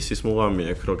აუცილებლად, keys-ის მუღამი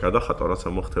აქვს, რომ გადახატო რაცა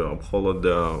მოხდება მხოლოდ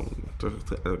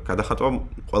გადახატვა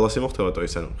ყველას იმოხდებოდა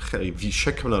ის ანუ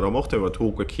შექმნა რომ მოხდება თუ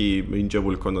უკვე კი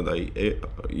მინჯებული ქონდა და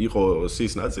იყო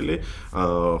სის ნაწილი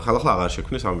ხალხლა აღარ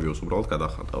შექმნის ამ views უბრალოდ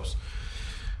გადახატავს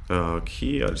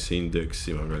key არის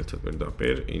index-ი მაგალითად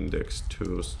პირდაპირ index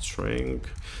to string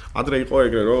ადრე იყო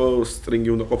ეგრე რომ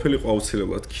string-ი უნდა ყოფილიყო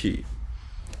აუცილებლად key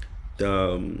და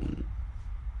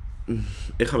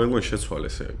ეხლა მე მგონი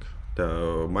შეცვალეს ეგ და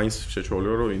მაინც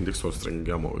შეჩვეულია რომ index to string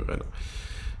გამოვიყენო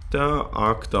და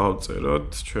აქ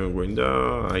დავწეროთ ჩვენ გვინდა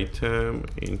item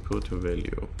input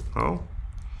value ხო?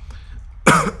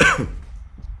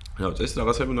 რა ეს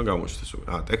რაღაცები უნდა გამოჩნდეს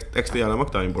უკვე ტექსტი არ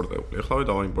მაქვს დაიმპორტებული ეხლა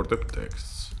დავაიმპორტებ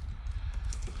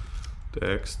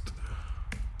text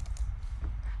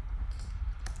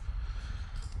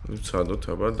ვცადოთ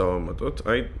აბა დავამატოთ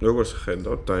აი როგორც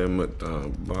ხედავთ დაემატა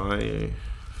by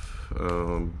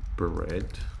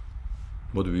bread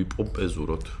მოდი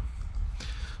ვიპოპეზუროთ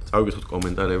წავიკითხოთ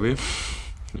კომენტარები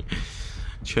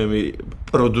ჩემი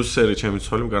პროდიუსერი ჩემი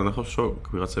ცოლი მგარნახავს რომ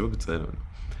ვიღაცები გწერენ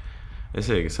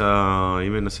ესე იგი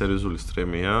იმენა სერიოზული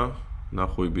სტრიმია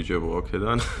ნახუი ბიჯებო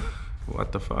აქედან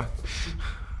what the fuck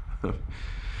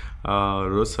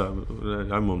როცა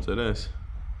რა მომწერე ეს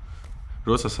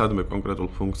როცა სადმე კონკრეტულ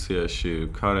ფუნქციაში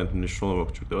current მნიშვნელობა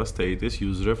გვჭირდება state-ის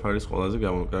user-ებ არის ყველაზე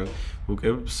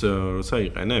უკებს როცა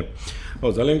იყენებ. ო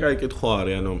ძალიან კაი კითხვა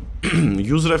არის, ანუ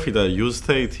user-ები და use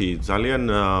state-ი ძალიან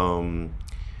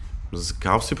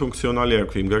მსგავსი ფუნქციონალი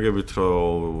აქვს იმ გაგებით,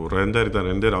 რომ render-დან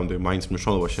render-ამდე მაინც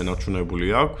მნიშვნელობა შენარჩუნებული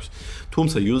აქვს,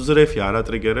 თუმცა user-ები არ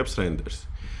ატრიგერებს render-ს.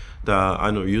 და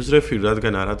ანუ user-ები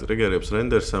რადგან არ ატრიგერებს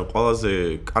render-ს,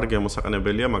 ყველაზე კარგი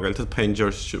ამოსაყენებელია მაგალითად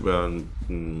pages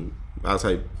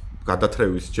ასაი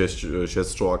გადათრევის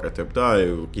შეცდს რო აკეთებ და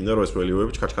გინდა რომ ეს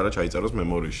value-ები ჩქარჩქარა ჩაიწეროს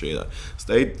memori-ში და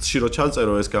state-ში რო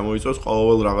ჩაწერო ეს გამოიწვევს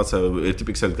ყოველ რაღაცა 1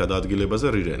 პიქსელის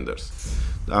გადაადგილებაზე re-renders.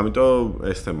 და ამიტომ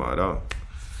ეს თემაა რა.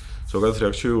 ზოგადად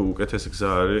რეაქცი უკეთესი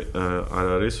გზა არ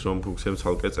არის რომ ფუნქციებს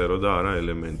ცალკე წერო და არა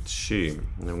ელემენტში.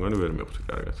 მე მგონი ვერ მივხვდი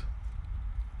კარგად.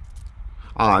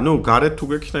 ნუ გარეთ თუ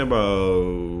გექნება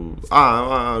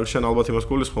შენ ალბათ იმას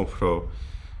გულისხმობ რომ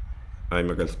აი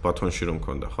მაგალითად ბატონში რომ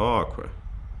მქონდა ხო აქვე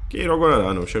კი როგორ არა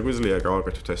ანუ შეგვიძლია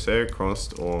გავაკეთოთ ესე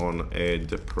const on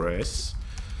add press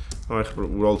აი ხო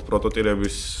უბრალოდ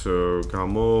პროტოტიპების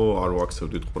გამო არ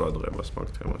ვაქცევდით ყურადღებას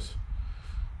მაგ თემას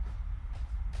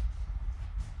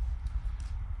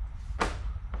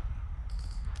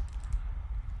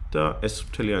და ეს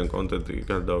მთლიანი კონტენტი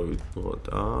გადავიდოთ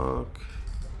აქ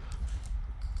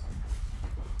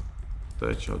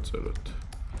და ჩავწეროთ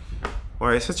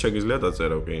აი ესეც შეგიძლია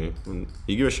დაწერო კი.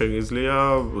 იგივე შეგიძლია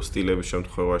სტილების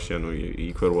შემთხვევაში, ანუ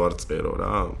იქვე რო არ წერო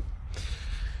რა.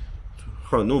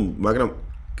 ხო, ნუ, მაგრამ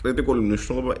კრიტიკული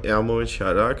მნიშვნელობა ამ მომენტში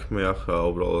არ აქვს. მე ახლა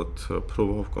უბრალოდ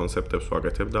proof of concept-ებს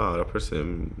ვაკეთებ და არაფერს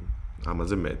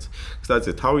ამაზე მეც.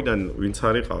 Кстати, თავიდან ვინც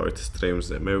არიყავით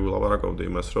stream-ზე, მე ვილაპარაკობდი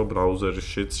იმას, რომ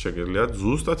ბრაუზერშიც შეგიძლია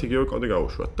ზუსტად იგივე კოდი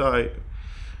გავუშვათ და აი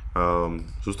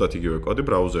ზუსტად იგივე კოდი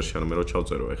ბრაუზერში, ანუ მე რო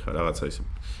ჩავწერო ეხლა რაღაცა ის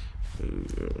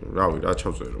რავი, რა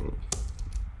ჩავწერო.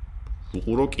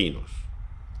 უყურო კინოს.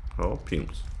 ხო,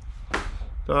 ფილმს.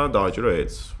 და დავაჭირო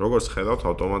ეს. როგორც ხედავთ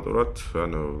ავტომატურად,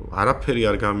 ანუ არაფერი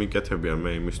არ გამიკეთებია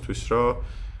მე იმისთვის, რომ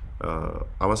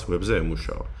ამას ვებზე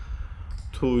ემუშაო.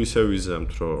 თუ ისე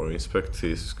ვიზამთ, რომ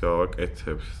ინსპექციის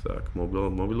გავაკეთებ, так,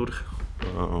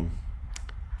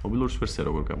 მობილური ვერსია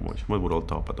როგორ გამოიჩა, მოდი უბრალოდ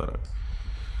დავაპატარა.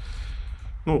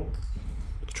 ნუ,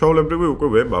 ჩვეულებრივი უკვე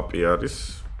web API არის.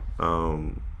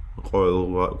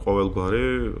 ყოველგვარი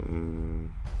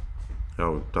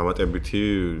რავი, დამატებითი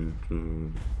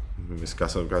ის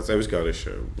გაწევის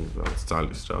გარეშე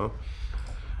ძალის რა.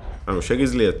 ანუ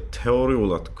შეგიძლია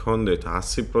თეორიულად გქონდეთ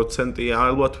 100%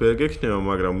 ალბათ ვერ გექნება,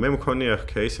 მაგრამ მე მქონია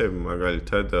кейსები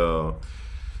მაგალითად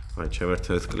აი ჩემ ერთ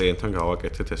კლიენტთან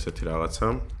გავაკეთეთ ესეთი რაღაცა.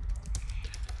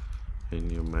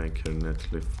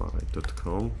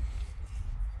 newmaker.netlify.com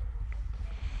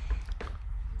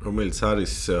რომელიც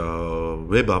არის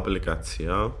web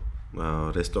აპლიკაცია,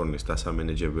 რესტორნის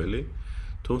დასამენეჯებელი,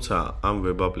 თუმცა ამ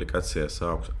web აპლიკაციას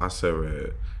აქვს ასევე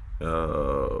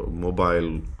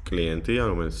mobile klienti,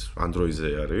 რომელიც Android-ზე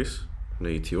არის,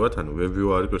 native-ად, ანუ web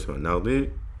view არის გქონდა ნაღდი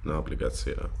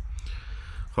აპლიკაცია.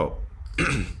 ხო.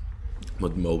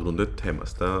 მოდი მოვუბრუნდეთ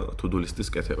თემას და to-do list-ის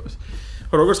კეთებას.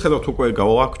 ხო, როგორც ხედავთ, უკვე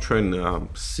გავაქვს ჩვენ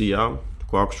C-ა,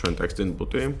 გვაქვს ჩვენ text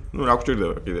input-ი. ნუ რა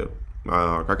გვჭირდება კიდე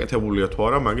გაკეთებულია თუ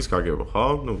არა, მაგის გაგება,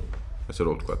 ხო? ნუ ესე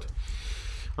რო ვთქვათ.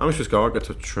 ამისთვის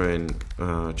გავაკეთოთ ჩვენ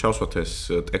ჩავსვათ ეს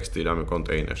ტექსტი რამე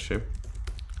კონტეინერში.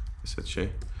 ესეთში,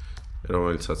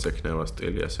 რომელიცაც ექნება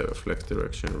სტილი ასევე flex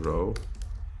direction row.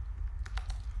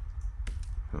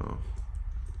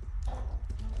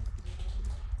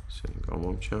 შენ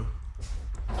გამომჩა.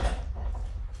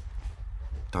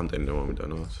 დამტენი რომ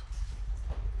მომიტანოს.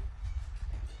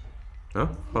 ხო?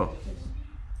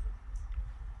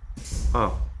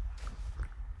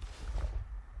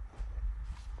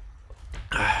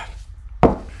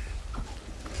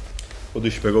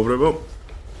 ოდიში მეგობრებო,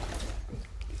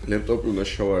 ლეპტოპი უნდა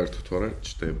შევაერთო, თორემ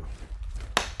ჭდება.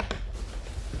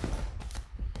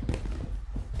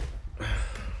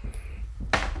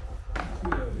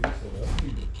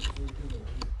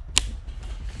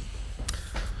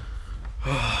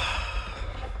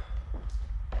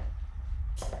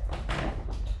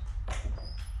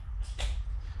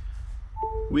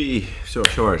 Всё,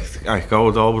 შევაერთეთ. აი,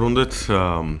 გავდაუბრუნდეთ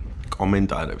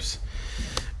კომენტარებს.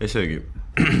 ესე იგი,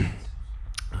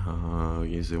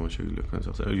 ისე მოშეგიძლია თქვენ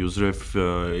სახსენებთ, useref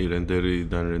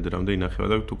რენდერიდან რენდერამდე ინახება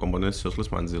და თუ კომპონენტის სიცოცხლის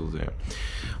მანძილზეა.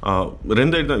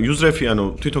 რენდერიდან useref-ი, ანუ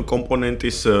თვითონ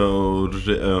კომპონენტის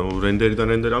რენდერიდან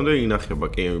რენდერამდე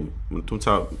ინახება, კი,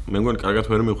 თუმცა მე მგონი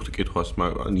კარგად ვერ მივხვდი კითხვას,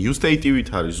 მაგრამ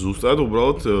use-state-ივით არის ზუსტად,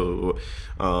 უბრალოდ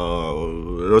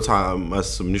როცა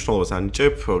მას მნიშვნელობას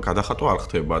ანიჭებ, გადახატვა არ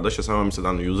ხდება და შესაბამისად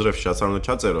ანუ useref-ში რაც არ უნდა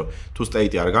ჩაწერო, თუ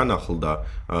state-ი არ განახლდა,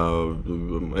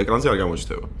 ეკრანზე არ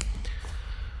გამოჩნდება.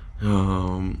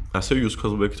 ასე use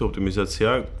callback-ით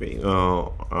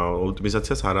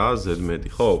ოპტიმიზაციას არაა ზედმეტი,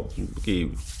 ხო? კი.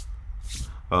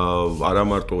 არა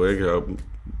მარტო ეგ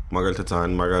მაგალითად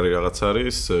ძალიან მაგარი რაღაც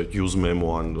არის use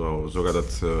memo ან ზოგადად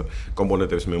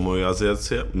კომპონენტების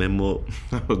მემოიზაცია,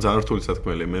 ძალიან რთული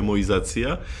სათქმელი, მემოიზაცია.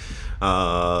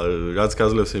 რაც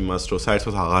გაძლევს იმას, რომ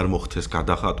საერთოდ აღარ მოხდეს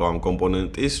გადახატვა ამ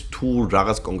კომპონენტის, თუ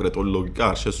რაღაც კონკრეტული ლოგიკა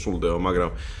არ შესრულდება,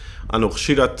 მაგრამ ანუ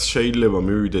ხშირად შეიძლება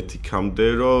მივიდეთ იქამდე,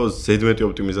 რომ ზედმეტი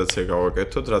ოპტიმიზაცია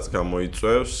გავაკეთოთ, რაც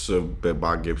გამოიწვევს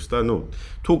ბაგებს და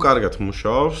თუ კარგად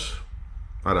მუშაობს,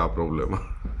 არაა პრობლემა.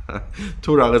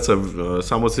 თუ რაღაცა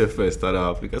 60 FPS-ით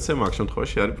არა აპლიკაცია, მაგ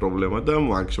შემთხვევაში არის პრობლემა და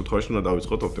მაგ შემთხვევაში უნდა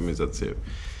დავიწყოთ ოპტიმიზაციები.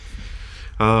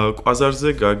 კვაზარზე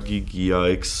გაგიგია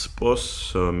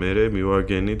Expo-ს მერე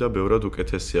მივაგენი და ბევრად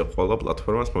უკეთესია, ყველა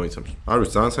პლატფორმას მოიცემს. არ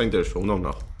ვიცი, ძალიან საინტერესო, უნდა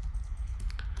ვნახო.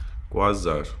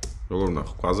 კვაზარ როგორ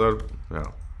ვნახო? კვაზარ,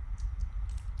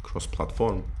 cross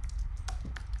platform.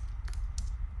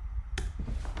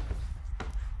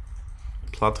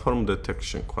 Platform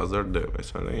detection, კვაზარ dev,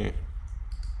 ეს არის?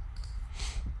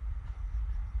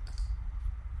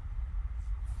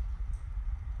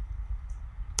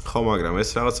 ხო, მაგრამ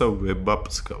ეს რაღაცა web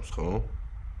apps გავს, ხო?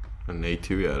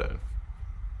 native არ არის.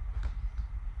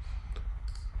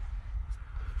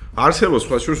 არსებობს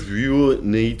სხვა შორის Vue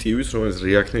native-ის, რომელიც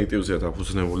React native-ზეა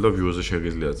დაფუძნებული და Vue-ზე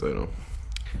შეგიძლია წერო.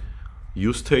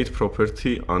 useState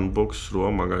property unbox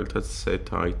როა მაგალითად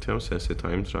set items, set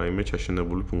items რაიმე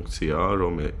ჩაშენებული ფუნქციაა,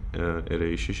 რომ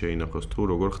array-ში შეინახოს თუ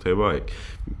როგორ ხდება ეგ.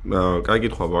 კაი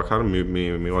კითხვა ბაქარ,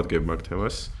 მივადგებ მაგ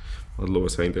თემას.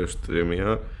 მადლობა საინტერესო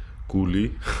თემია.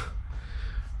 გული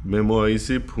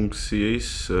memoize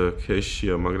ფუნქციის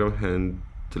cache-ია, მაგრამ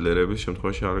handler-ების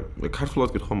შემთხვევაში არ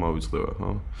ქართულად კითხვა მავიწყდება,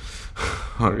 ხო?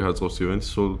 არ გაწყობს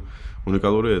event-ს, სულ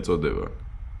უნიკალური ეწოდება.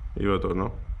 კი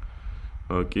ბატონო.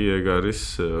 კი, ეგ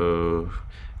არის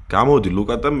გამოდი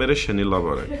ლუკა და მე შენი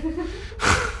ლაბარაკი.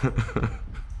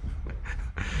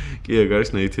 კი, ეგ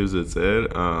არის native-ზე წერ.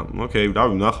 ოკეი,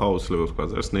 რავი, ნახავ აუცილებლად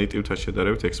კვაზარს native-თან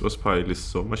შედარებით Expo-ს ფაილის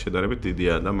ზომა შედარებით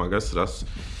დიდია და მაგას რას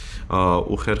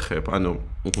უხერხებ. ანუ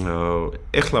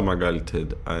ეხლა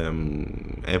მაგალითად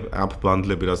app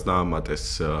bundle-ები რაც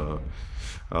დაამატეს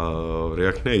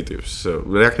React Native-ს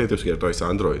კი არა, ის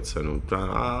Android-ს, ანუ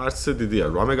არც ესე დიდი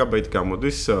არ 8 MB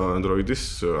გამოდის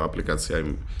Android-ის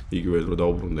აპლიკაცია, იგივე რომ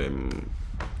დაუბრუნდა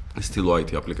სტილო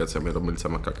IT აპლიკაცია, მე რომელიც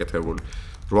ამაკ გაკეთებული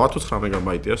 8 თუ 9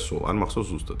 MB-ია სულ, არ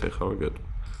მახსოვს ზუსტად, ეხლა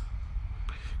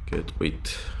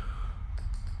გეტყვით.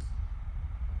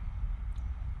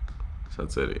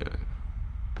 საწერია.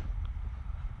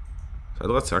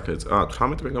 სადღაც აქეთ,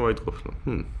 18 MB ყოფილა.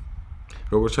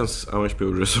 როგორც ჩანს, ამაში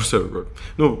ბევრი რესურსები გვაქვს.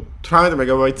 18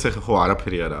 MB-ს ახლა ხო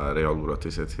არაფერი არაა რეალურად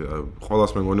ისეთი.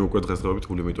 ყველას მე მგონი უკვე დღესდღეობით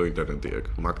ულიმიტო ინტერნეტი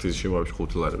აქვს. მაგთის შემავში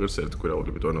 5 ლარი ღირს ერთ კვირა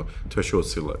ულიმიტო, ანუ თვეში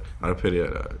 20 ლარი. არაფერი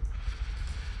არაა.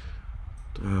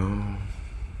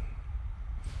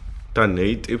 და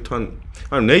native-თან,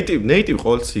 ანუ native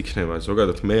ყოველთვის იქნება.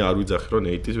 ზოგადად მე არ ვიძახი, რომ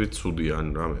native-ით ცუდია, ან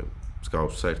რამე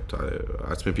მსგავს საერთოდ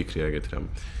არც მე ფიქრია ეგეთ რამე.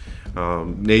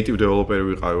 native developer-ი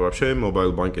ვიყავი ვაფშე,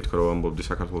 mobile bank-ით რო ამბობდი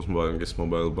საქართველოს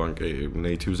mobile bank-ი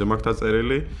native-ზე მაქვს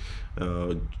დაწერილი,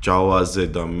 Java-ზე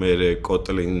და მე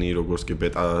Kotlin-ი როგორც კი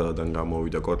beta-დან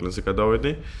გამოვიდა Kotlin-ზე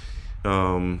გადავედი.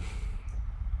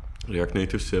 React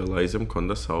Native CLI-ზე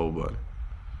მქონდა საუბარი.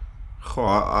 ხო,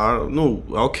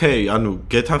 ოკეი, ანუ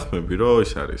გეთანხმები, რომ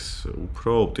ის არის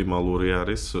უფრო ოპტიმალური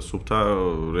არის სუფთა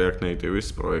React Native-ის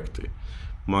პროექტი.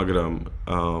 მაგრამ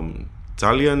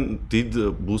ძალიან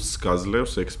დიდ ბუსტს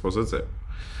გაძლევს Expo-ზე.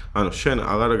 ანუ შენ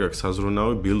აღარ გაქვს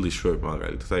საზრუნავი ბილდის შუები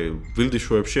მაგალითად. აი ბილდის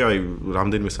შუებში აი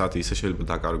რამდენიმე საათი ისე შეიძლება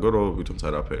დაკარგო, რომ ვითომც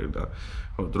არაფერი და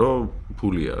ხო დრო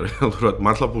ფულია რეალურად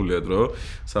მართლა ფულია დრო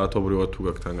საათობრივად თუ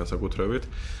გაქვს თან განსაკუთრებით.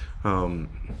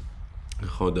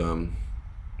 ხო და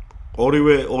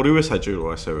ორივე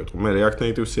საჭიროა ასე ვეთქვი. მე React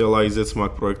Native CLI-ზეც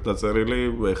მაქვს პროექტი დაწერილი,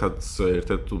 ეხლა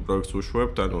ერთ-ერთ პროექტს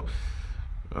ვუშვებთ, ანუ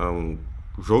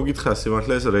რო გითხრა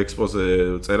სიმართლე ეს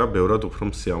Expo-ზე წერა ბევრად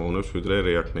უფრო მსიამოვნებს ვიდრე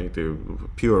React Native,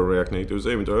 pure React Native-ზე,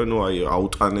 იმიტომ რომ ნუ აი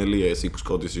აუტანელია ეს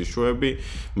Xcode-ის ისუები,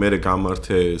 მერე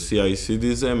გამართე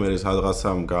CI/CD-ზე, მერე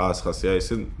სადღაცამ გაასხა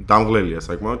CI/CD, დამღლელია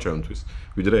საკმაოდ ჩემთვის,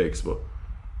 ვიდრე Expo.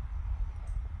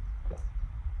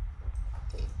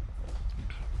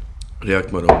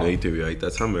 React-მა რომ native-ი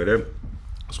აიტაცა, მერე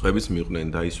სხვაებიც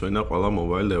მიყვნენ დაისვენა ყველა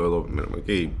mobile development-მა.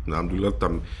 კი, ნამდვილად და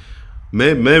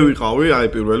მე ვიყავი აი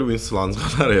პირველი ვინც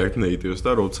ლანძღადა React Native-ს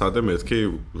და როცადე მეთქი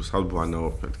საბანაო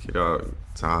მეთქი რა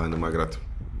ძალიან მაგრად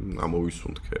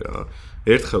ამოვისუნთქე რა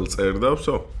ერთხელ წერდა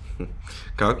ვსო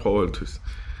გაყოველთვის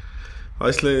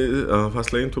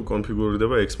Fastlane თუ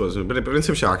კონფიგურირდება Expo-ზე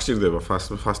პრინციპში აქ სჭირდება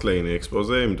Fastlane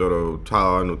Expo-ზე იმიტომ რომ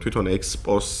ანუ თვითონ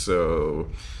Expo-ს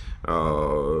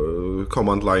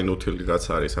command line utility რაც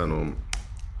არის ანუ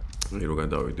Iro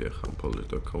გადავიდე ახლა public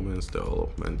documents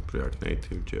development React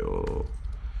Native geo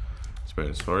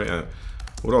experience sorry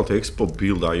უბრალოდ Expo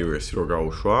build iOS-ი რო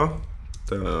გავუშვა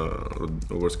და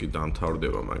როგორც კი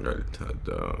დამთავრდება მაგალითად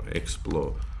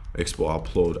Expo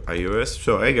upload iOS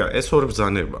so ეს ორი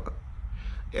ბრძანება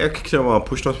აქ იქნება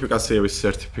push notification-ების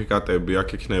სერტიფიკატები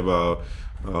აქ იქნება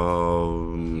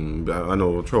ანუ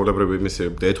ჩვეულებრივი იმისი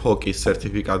ad hoc-ის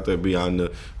სერტიფიკატები ან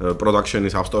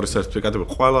production-ის app store-ის სერტიფიკატები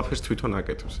ყველაფერს თვითონ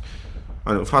აკეთებს.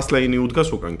 ანუ Fastlane-ი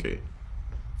უდგას უკან კი.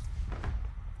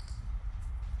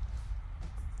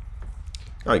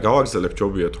 აი, გავაგზავნებ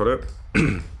ჯობია, თორე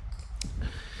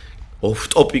off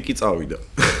topic-ი წავიდა.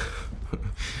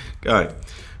 კაი.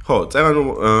 ხო, წერა ნუ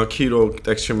ქირო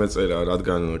ტექსტში მეწერა,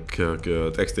 რადგან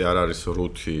ტექსტი არ არის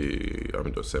root-ი,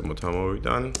 ამიტომ ზემოთ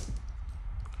ამოვიდან.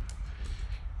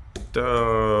 და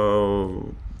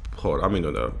ხო, რა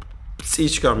მინდოდა?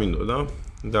 წიჩკა მინდოდა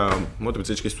და მოდი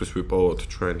წიჩკისთვის ვიპოვოთ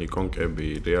ჩვენ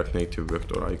იკონკები React Native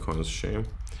vector icons-ში.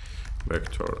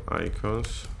 Vector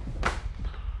icons.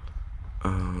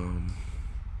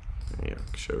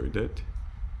 შევიდეთ.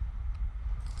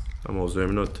 და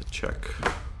მოვზემნოთ check.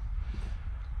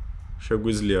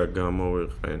 შეგვიძლია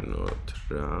გამოვიყენოთ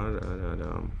რა.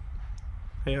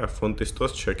 აი, font-ის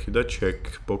check-ი და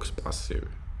checkbox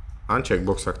passive. ან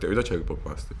checkbox active და checkbox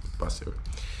passive.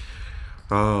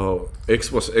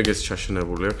 Expo-ს ეგეც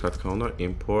ჩაშენებული აქვს, რა თქმა უნდა,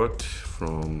 import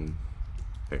from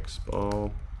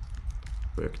Expo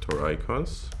vector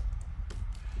icons.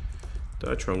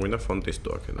 და ჩვენ გვინდა font-ის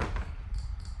აქედან.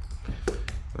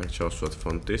 აქ ჩავსვათ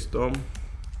font-ის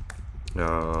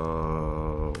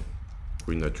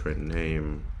გვინდა ჩვენ name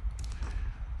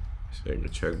ესე იგი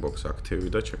checkbox active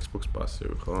და checkbox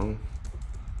passive, ხო?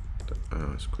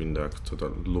 ეს გვინდა ცოტა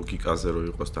ლოგიკაზე რო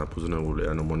იყოს დაფუძნებული,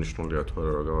 ანუ მონიშნულია თუ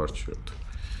არა რა გავარჩიოთ.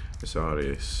 ეს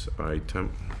არის item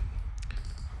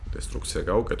დესტრუქცია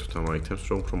გავუკეთოთ ამ items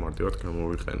რომ უფრო მარტივად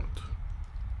გამოვიყენოთ.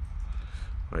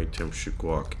 item-ში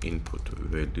გვაქვს input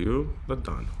value და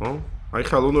done, ხო? აი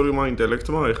ხელოვნურმა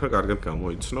ინტელექტმა ახლა კარგად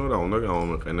გამოიცნო რა უნდა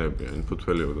გამომეყენებია input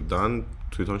value და done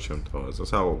თვითონ შემთავაზა.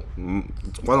 საო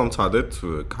ყველა მცადეთ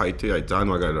kite აი ძალიან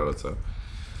მაგარი რაღაცა.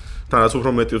 თანაც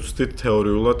უფრო მეტი ვცდით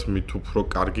თეორიულად მით უფრო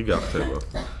კარგი გახდება.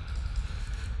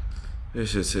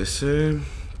 ესე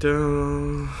და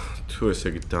თუ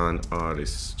ესე იგი done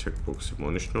არის checkbox-ი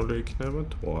მონიშნული იქნება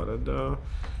თუ არა და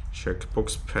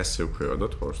checkbox passive ხება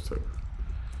და თორსებ.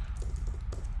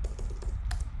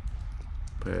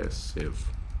 Passive.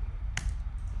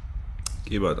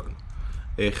 კი ბატონო.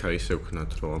 ეხა ისე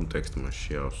ვქნათ რომ ამ ტექსტმა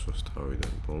შეავსოს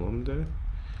თავიდან ბოლომდე.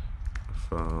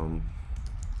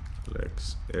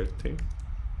 Flex 1.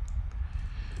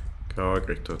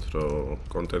 გავაკეთოთ რომ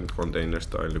content container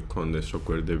style გქონდეს რომ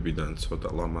გვერდებიდან ცოტა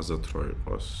ლამაზად რო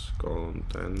იყოს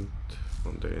content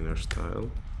container style.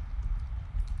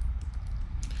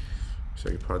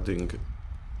 Say padding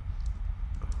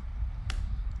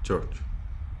George.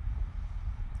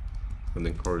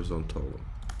 Padding horizontal.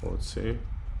 Let's see.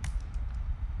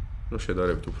 ნუ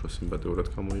შედარებით უფრო სიმპათიურად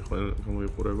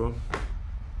გამოიყურება.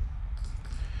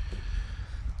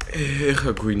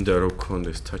 ეხა გვინდა რომ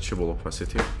გქონდეს touchable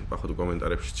opacity. ახლა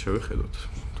კომენტარებში შევხედოთ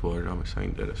თუ არ რამე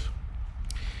საინტერესო.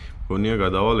 გონია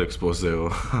გადავალ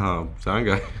Expo-ზეო. ძალიან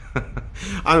კაი.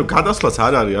 ანუ გადასვლაც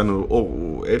არ არის, ანუ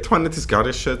ერთმანეთის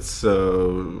გარეშეც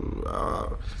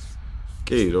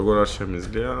კი, როგორ არ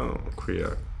შემიძლია,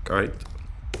 ქვია, guide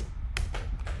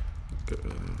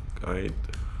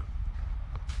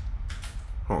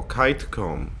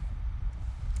kite.com.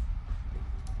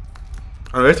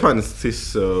 ანუ ერთმანეთს ის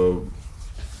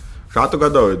რატო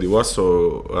გადავედი ვასო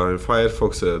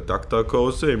Firefox-ზე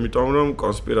DuckDuckGo-ზე, იმიტომ რომ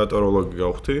კონსპირატოროლოგი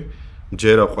გავხდი,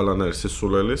 მჯერა ყველანაირ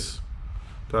სისულელის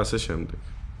და ასე შემდეგ.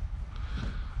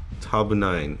 Tab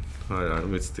 9. არ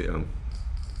მიცდიან.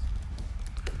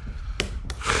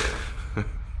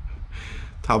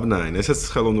 Tab 9. ესეც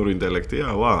ხელოვნური ინტელექტია,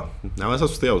 ვა? ამასაც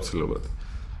ვხდი აუცილებლად.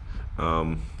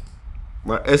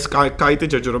 ეს კაიტი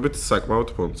ჯერჯერობით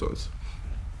საკმაოდ მომწონს.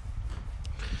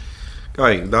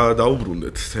 კაი,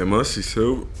 დაუბრუნდეთ თემას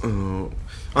ისევ.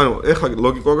 ანუ ეხლა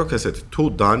ლოგიკა გაქვს ესეთი, თუ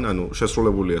დან, ანუ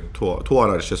შესრულებულია თუ არ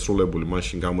არის შესრულებული,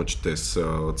 მაშინ გამოჩნდეს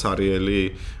цаრიელი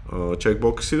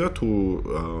checkbox-ი და თუ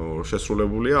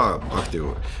შესრულებულია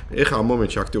აქტიური. ეხლა ამ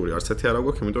მომენტში აქტიური არც ერთი არ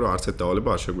აქვს, იმიტომ რომ არც ერთი დავალება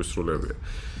არ შეგვისრულებია.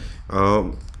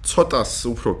 ცოტას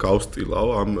უფრო გავსტილავ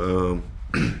ამ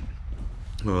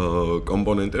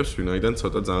კომპონენტებს, ვინაიდან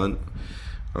ცოტა ძალიან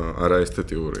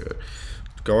არაესთეტიურია.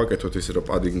 გავაკეთოთ ისე, რომ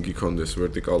padding-ი გქონდეს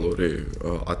ვერტიკალური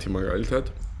 10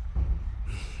 მაგალითად.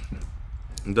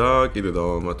 და კიდე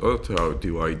დავამატოთ,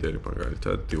 divider-ი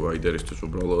მაგალითად, divider-ისთვის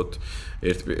უბრალოდ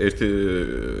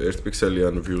 1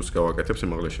 პიქსელიან views გავაკეთებ,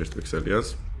 სიმაღლეში 1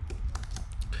 პიქსელიანს.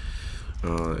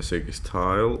 ესე იგი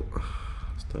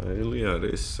style-ი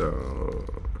არის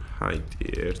height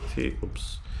 1,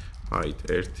 height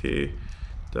 1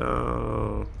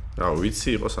 და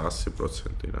ვიცი იყოს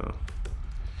 100% რა.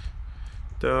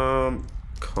 და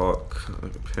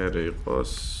ფერი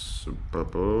იყოს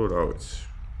რა ვიცი.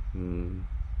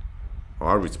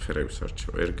 არ ვიცი ფერების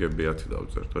არჩევა, RGB-ათი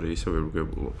დავწერთ, ორი ისე ვერ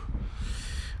ვგებულობ.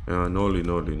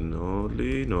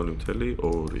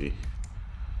 0.0.0.2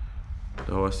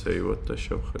 დავასეივოთ და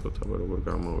შევხედოთ, აბა როგორ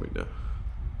გამოვიდა.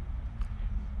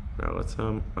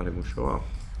 რაღაცა არ იმუშავა.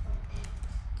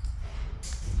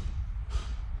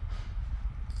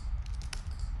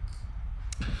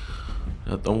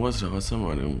 რატომღაც რაღაცა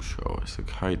არ იმუშავა. ესე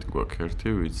height გვაქვს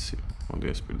 1, ვიცი. მოდი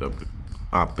ეს პირდაპირ.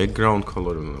 background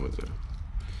color უნდა დავწერო.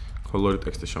 color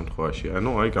ტექსტის შემთხვევაში,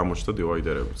 ანუ აი გამოჩნდა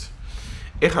divider-ებიც.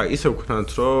 ეხლა ისე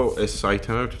ვქნათ, რომ ეს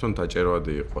item-ები თვითონ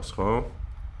დაჭერვადი იყოს, ხო?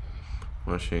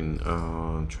 მაშინ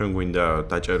ჩვენ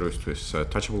გვინდა დაჭერვისთვის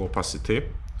touchable opacity,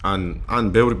 ან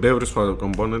ბევრი სხვა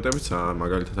კომპონენტებიც,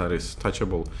 მაგალითად არის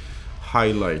touchable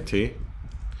highlight-ი.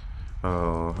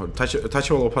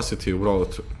 touchable opacity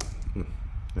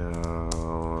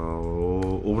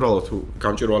უბრალოდ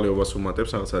გამჭირვალეობას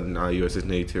უმატებს, რაღაცა iOS-ის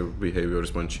native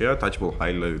behavior-ის მონჩია, touchable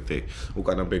highlight-ი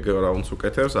უკანა background-ს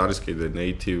უკეთებს, არის კიდე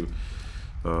native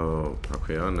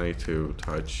native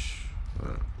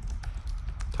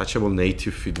touchable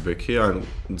native feedback-ი, ანუ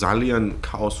ძალიან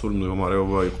ქაოსური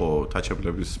მდგომარეობა იყო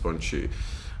touchable-ების მონჩი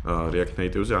React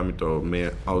Native-ზე, ამიტომ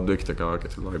მე აუდექტა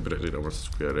გავაკეთე library, რომელსაც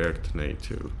ქვია React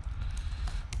Native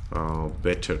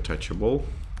better touchable.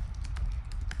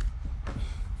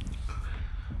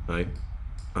 აი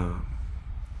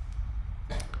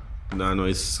ანუ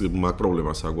ეს მაგ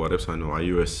პრობლემას აგვარებს, ანუ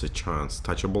iOS-ზე chance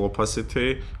touchable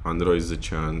opacity, Android-ზე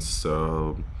chance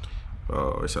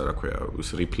ეს რა ქვია,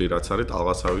 ის Ripley რაც არის,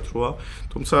 ტალღასავით როა.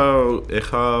 თუმცა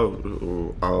ეხა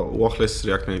უახლეს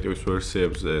React Native-ის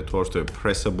ვერსიებზე თუ არ ვთქვი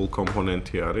pressable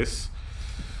component-ი არის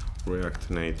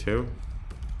React Native.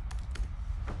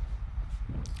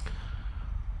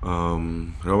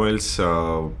 რომელიც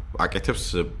აკეთებს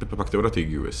ფაქტობრივად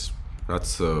იგივეს, რაც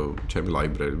ჩემი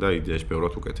library და იდეაში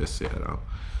ბევრად უკეთესია რა.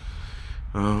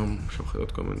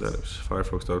 შევხედოთ კომენტარებს.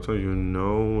 Firefox auto, you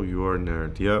know you are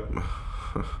nerd. Yeah.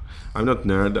 I'm not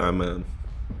nerd, I'm a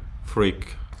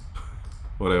freak.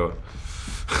 Whatever.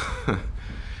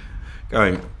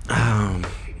 Guy.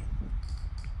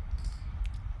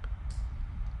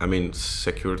 I mean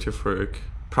security freak,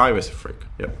 privacy freak.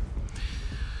 Yeah.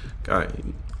 Guy.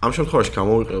 ამ შემთხვევაში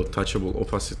გამოვიყევ touchable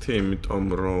opacity,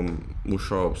 იმიტომ რომ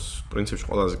მუშაობს პრინციპში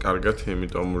ყველაზე კარგად,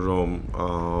 იმიტომ რომ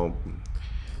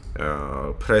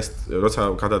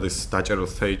როცა გადადის დაჭერილ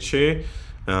stage-ში,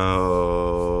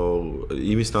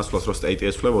 იმის ნაცვლად რომ state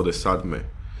ესვლებოდეს სადმე.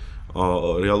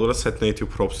 რეალურად set native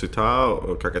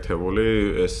props-ითაა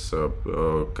გაკეთებული ეს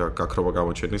გაქრობა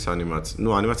გამოჩენის ანიმაცია.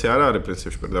 ნუ ანიმაცია არ არის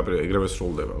პრინციპში, პირდაპირ ეგრევე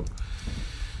სრულდება.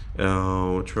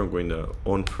 ჩვენ გვინდა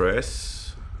on press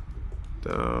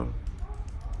და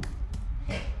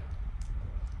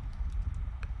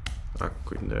აქ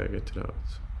გვინდა ეგეთი რაღაც.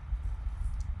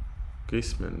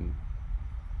 გისმენ.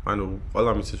 ანუ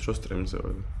ყველა მიცის რომ სტრიმზე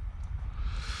ვარ.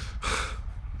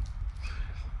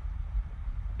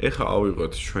 ეხლა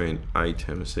ავიღოთ ჩვენ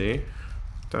items-ი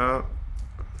და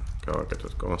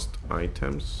გავაკეთოთ const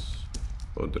items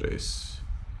address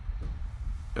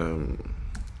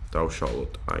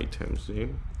დავშალოთ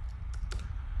items-ი.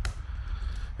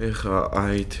 ეხა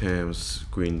items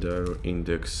გვინდა რომ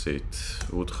index-ით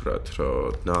უთხრათ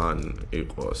რომ dan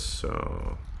იყოს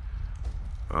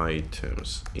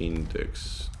items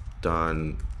index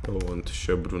dan want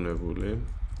შებრუნებული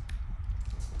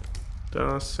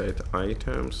და set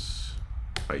items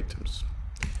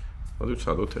მოდი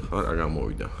ვცადოთ ეხლა რა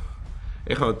გამოვიდა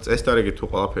ეხლა წესდარიგით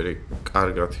თუ ყველაფერი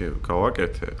კარგად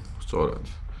გავაკეთე სწორად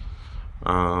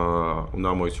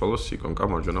უნდა მოიცვალოს იკონკა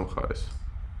მარჯვენა მხარეს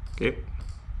კი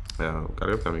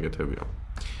კარგად გამიგეთებია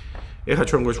ეხლა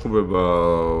ჩვენ გვეშხუბება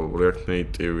React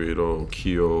Native რომ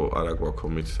Kio არა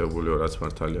გვაქვს მითითებული რაც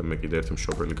მართალია მე კიდე ერთი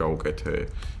მშობელი გავუკეთე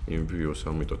იმ views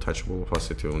ამიტომ touchable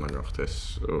opacity უნდა გახდეს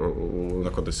უნდა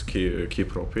გქონდეს key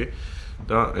propi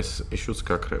და ეს issues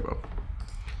გაქრება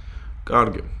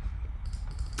კარგი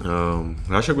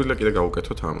რა შეგვიძლია კიდე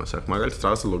გავუკეთოთ ამას აქ მაგალითად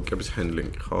რაღაც ლოგიკების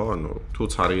handling ხო ანუ თუ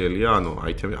цаრიელია ანუ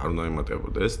აიტემი არ უნდა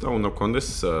ემატებოდეს და უნდა გქონდეს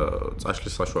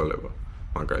წაშლის საშუალება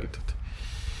მაგალითად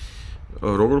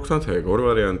როგორ ვქნათ ეგ ორი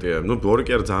ვარიანტია ნუ ორი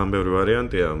კი არ ძალიან ბევრი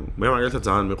ვარიანტია მე მაგალითად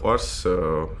ძალიან მიყვარს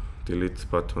delete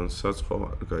button-საც ხო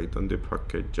გაიტანდი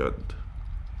package-ად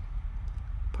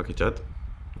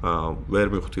ვერ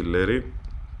მივხვდი ლერი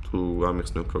თუ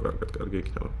ამიხსნე უფრო კარგი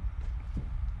იქნება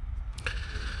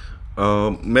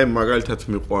მე მაგალითად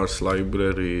მიყვარს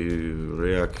library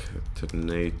React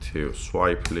Native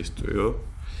swipe list-ო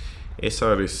ეს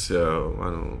არის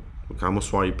ანუ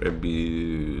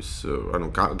გამოსვაიპების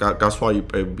ანუ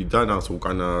გასვაიპებიდან რაღაც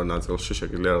უკანა ნაწილში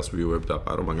შეგვიძლია რაღაც view-ები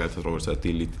დაყარო მაგალითად რომელსაც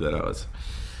delete და რაღაც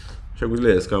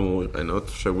შეგვიძლია ეს გამოვიყენოთ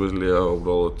შეგვიძლია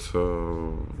უბრალოდ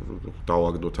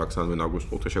დავაგდოთ აქ სანამ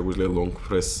აგვისყოთ შეგვიძლია long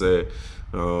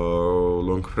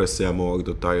press-ზე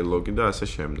ამოვაგდოთ dialogue-ი და ასე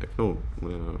შემდეგ ნუ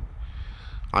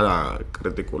არა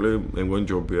კრიტიკული მე მგონი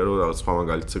ჯობია რომ რაღაც სხვა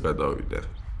მაგალითზე გადავიდე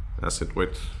ასე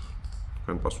თქვით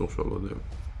თქვენ პასუხს ველოდები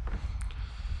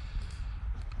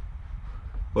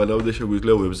ვანაუდა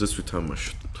შეგვიძლია web-ზეც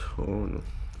ვითამაშოთ ხო ნუ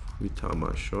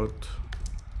ვითამაშოთ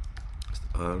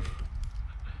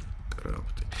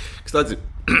Craft. Кстати,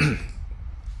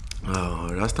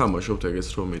 რას თამაშობთ ეგეც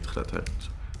რომ მითხრათ აი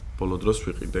ბოლო დროს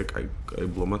ვიყიდე კაი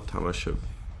ბლომად თამაშები.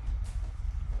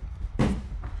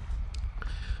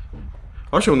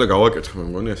 აშენ უნდა გავაკეთო მე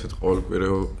მგონი ესეთ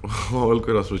ყოველ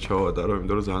კვირას რო ჩავატარო,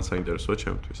 იმიტომ რომ ძალიან საინტერესოა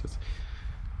ჩემთვისაც.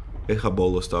 ეხა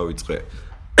ბოლოს დავიწყე.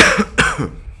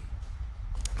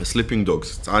 Sleeping Dogs,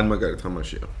 ძალიან მაგარი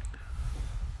თამაშია.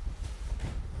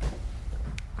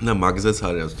 და მაგზეც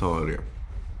არის თავარია.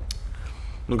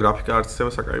 Ну графика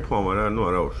არტისება საკაიფოა, მაგრამ ну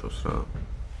არა უშავს რა.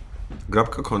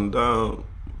 გრაფიკა ქონდა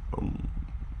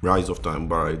Rise of the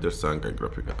Empire Raiders ძალიან კაი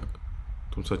გრაფიკა.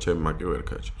 თუმცა ჩემი მაგი ვერ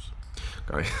გაჩვენს.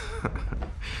 კაი.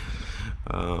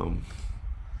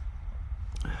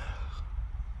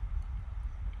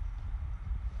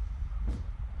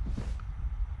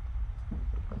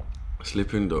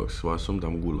 Sleeping Dogs, ვასომ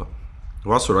დამგულა.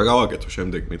 ვასო რა გავაკეთო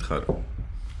შემდეგ მითხარი.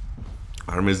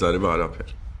 არ მეზარება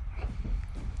არაფერი.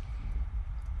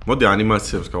 მოდი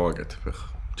ანიმაციებს გავაკეთებ ახლა.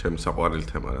 ჩემი საყვარელი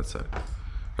თემა რაც არის.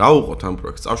 რა უყოთ ამ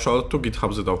პროექტს? წავშალოთ თუ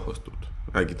GitHub-ზე დავხოსტოთ.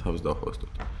 აი GitHub-ზე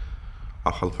დავხოსტოთ.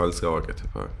 ახალ ფაილს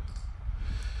გავაკეთებ აი.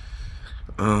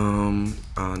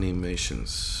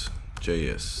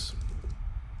 Animations.js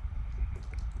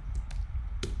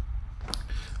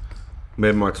მე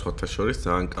მაქვს ხოთა შორის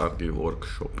ძალიან კარგი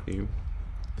workshop-ი.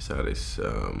 ეს არის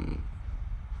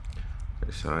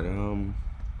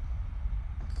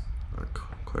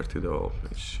Qwerty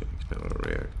development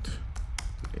React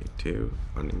Native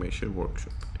animation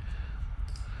workshop.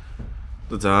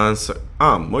 ძალიან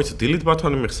მოიცა delete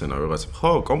button-ი მიხსენა ვიღაცა.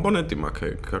 ხო, კომპონენტი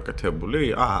მაქვს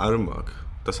გაკეთებული? არ მაქვს.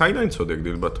 და საიდან იცოდე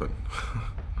delete button-ი?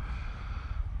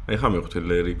 ეხა მივხვდი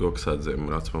ლერი გოქსაძე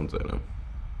რაც მომწერა.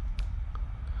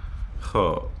 ხო,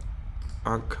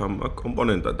 აქ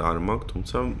კომპონენტად არ მაქვს,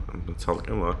 თუმცა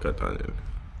ცალკე მაქვს გატანილი.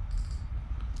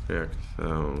 React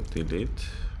delete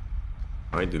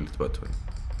I delete button.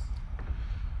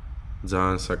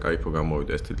 ძალიან საკაიფო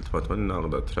გამოვიდა ეს delete button-ი,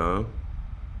 ნახდათ რა.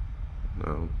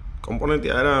 კომპონენტი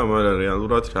არა, მაგრამ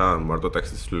რეალურად რა, მარტო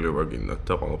ტექსტის ცვლილება გინდათ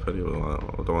და ყველაფერი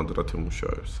ავტომატურად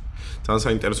იმუშავებს. ძალიან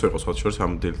საინტერესო იყო სხვა შორის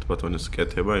ამ delete button-ის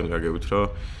კეთება, იმ გაგებით რომ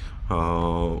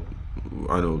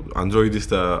ანუ Android-ის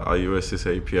და iOS-ის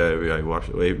API-ები,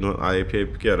 API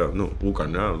კი არა, ну,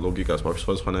 უკან რა, ლოგიკას ვაფშე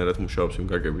სხვადასხვანაირად მუშაობს იმ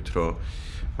გაგებით რომ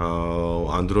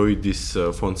Android-ის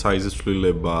font size-ის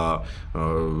ცვლილება,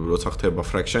 როცა ხდება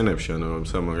fraction-ებში, ანუ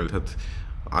მაგალითად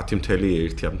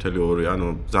 10.1, 10.2, ანუ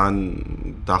ძალიან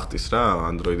დახტის რა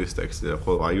Android-ის ტექსტი და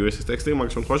ხოლო iOS-ის ტექსტი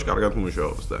მაგ შემთხვევაში კარგად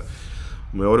მუშაობს და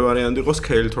მეორე ვარიანტი იყო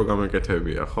scale-ით რო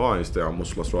გამეკეთებია, ხო? აი ეს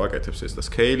ამოსვლას რო აკეთებს ეს და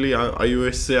scale-ი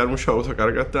iOS-ზე არ მუშაობდა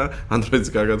კარგად და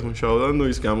Android-ზე კარგად მუშაობდა,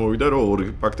 ნუ ის გამოვიდა,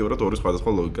 რომ ფაქტიურად ორი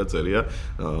სხვადასხვა ლოგიკა წერია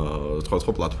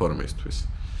სხვადასხვა პლატფორმისთვის.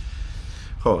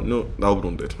 ხო, ნუ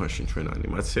დავბრუნდეთ მაშინ ჩვენ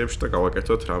ანიმაციებში და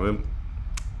გავაკეთოთ რამე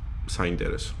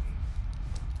საინტერესო.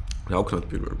 რა ვქნათ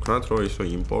პირველ? ვქნათ რომ ის რომ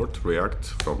import React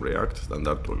from React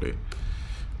სტანდარტული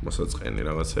მოსაწყენი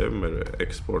რაღაცები, მე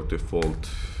export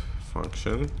default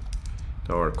function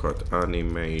და ვარქვათ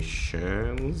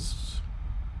animations.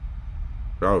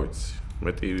 რა ვიცი,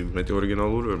 მეტი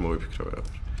ორიგინალური ვერ მოვიფიქრე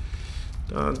ვეღარ.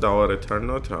 და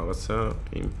დავარეturn-ოთ რაღაცა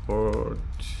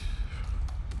import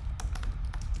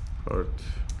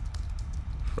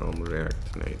from React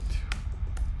Native.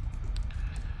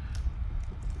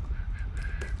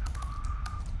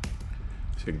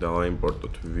 Ისე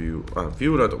დავაიმპორტოთ view.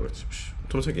 View რატო გვეცებს?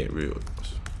 თუმცა კი view იყოს.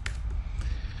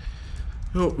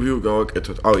 ნუ view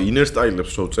გავაკეთოთ. inner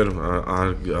style-ებს რო წერ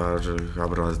არ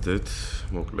გაბრაზდეთ.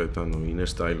 მოკლედ, inner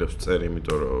style-ებს წერ,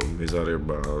 იმიტომ რომ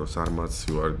მეზარება სარმაცი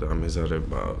ვარ და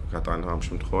მეზარება გატანა ამ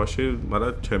შემთხვევაში,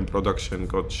 მაგრამ ჩემ production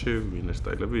code-ში inner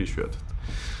style-ები იშვიათად.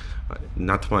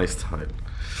 Not my style.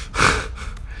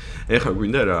 ეხლა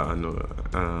გვინდა რა,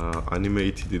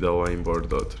 animated-ი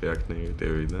დავაიმპორტოთ React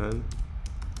Native-დან.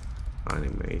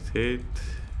 Animated.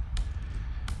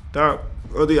 და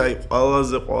ოდი აი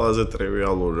ყველაზე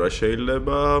ტრივიალური რა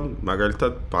შეიძლება,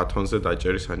 მაგალითად ბატონზე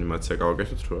დაჭერის ანიმაცია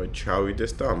გავაკეთოთ, რომ აი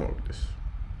ჩავიდეს და ამოვიდეს.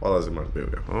 ყველაზე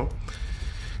მარტივია, ხო?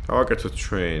 გავაკეთოთ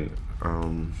ჩვენ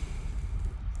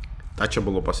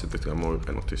touchable opacity-ით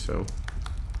გამოვიყენოთ ისევ.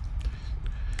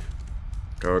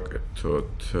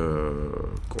 გავაკეთოთ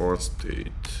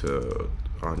constant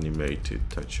animated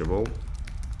touchable.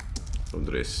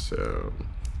 უდრეს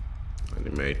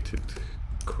animated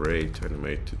create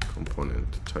animated component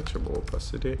touchable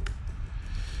opacity.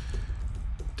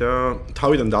 და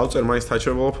თავიდან დავწერ მაინც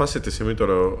touchable opacity-ს, იმიტომ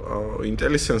რომ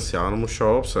IntelliSense არ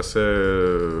მუშაობს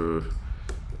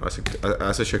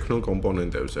ასე შექმნილ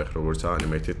კომპონენტებზე, როგორც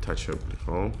animated touchable,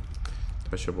 ხო?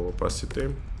 Touchable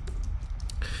opacity.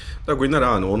 და გვინდა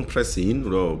რა, on-press in,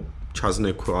 რომ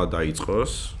ჩაზნექვა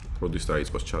დაიწყოს, როდის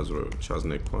დაიწყოს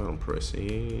ჩაზნექვა, on-press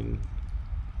in.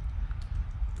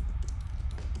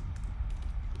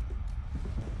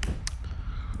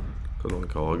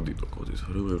 კოდონი გავაგდიდო კოდით,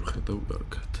 რომ ვერ ხედავ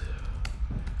კარგად.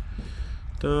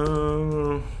 და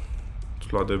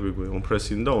ცვლადები გვინდა on-press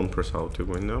in და on-press out-ი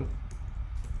გვინდა.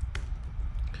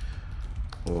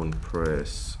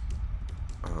 On-press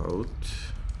out.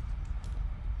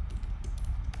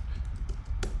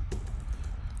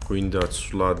 გვინდა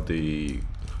ცვლადი.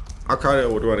 აქ არის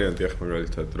ორი ვარიანტი ახლა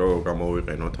მაგალითად, რომ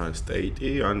გამოვიყენოთ ან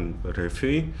state-ი, ან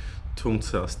ref-ი,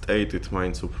 თუმცა state-ით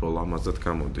მაინც უფრო ლამაზად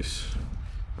გამოდის.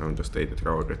 ამიტომ state-ით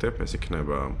გავაკეთებ, ეს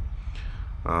იქნება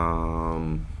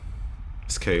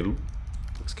scale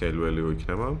value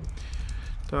იქნება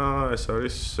და ეს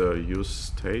არის use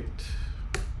state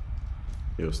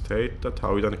და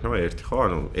თავიდან იქნება 1, ხო?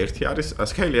 ანუ 1 არის,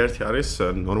 scale 1 არის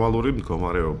ნორმალური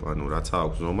მდგომარეობა, ანუ რაც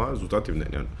აქვს ზომა, ზუსტად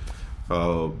იმდენი, ანუ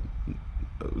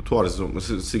თუ არის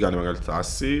სიგანი მაგალითად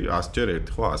 100, 100 ჯერ 1,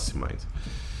 ხო, 100 მაინც.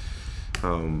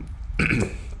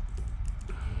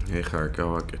 ეხლა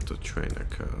გავაკეთოთ ჩვენ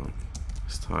აქ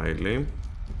style-ი.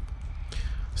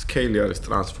 Scale არის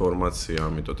ტრანსფორმაცია,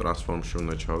 ამიტომ transform-ში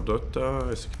უნდა ჩავდოთ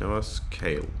და ეს იქნება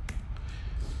scale.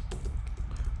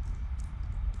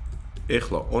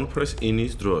 ეხლა on-press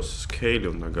in-ის დროს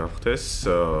scale უნდა გახდეს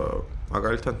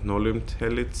მაგალითად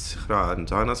 0.9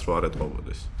 ძალიანაც რო არ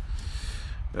ეტყობოდეს.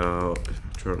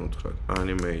 ჩვენ ვთქვათ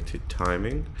animated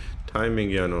timing.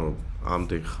 Timing-ი ანუ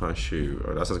ამდენ ხანში,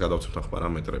 რასაც გადავცემთ ახ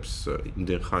პარამეტრებს,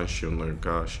 იმდენ ხანში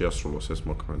უნდა შეასრულოს ეს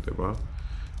მოქმედება.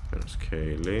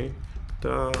 Scale-ი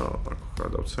და აქ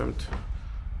გადავცემთ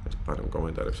ეს პარამ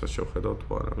კომენტარებსაც შევხედავთ,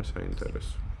 თუ არა მე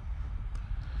საინტერესო.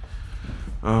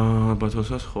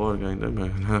 ბატონსაც ხო არ გაინდა, მე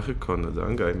ნახე ქონდა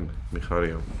ძალიან კაი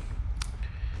მიხარია.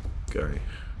 კაი.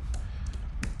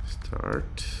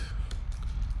 Start.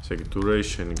 Second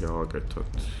duration-ი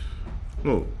გავაკეთოთ.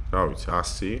 ნუ, რა ვიცი,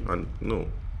 100, ან ნუ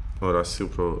 200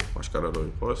 უფრო აშკარა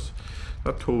რო იყოს.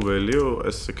 და to value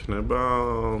ეს იქნება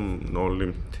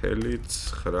 0.9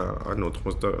 ან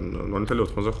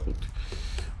 0.85.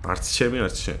 არც ჩემი,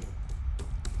 არც შენ.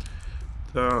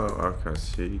 და აქ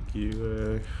ასე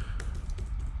იგივე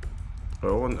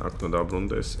რომ აქ უნდა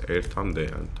დაბრუნდეს 1-მდე,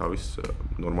 ან თავის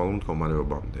ნორმალურ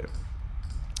მდგომარეობამდე.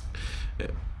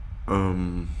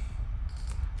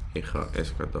 ეხლა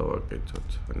ეს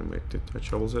გადავაკეთოთ animated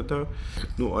touchable-ზე და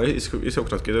ნუ აი ისე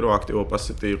ვქნათ კიდე რომ active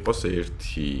opacity იყოს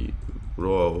 1,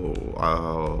 რომ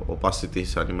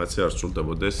opacity-ის ანიმაცია არ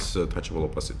სრულდებოდეს touchable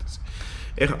opacity-ზე.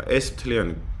 ეხლა ეს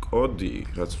მთლიანი კოდი,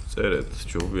 რაც ვწერეთ,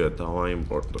 ჯობია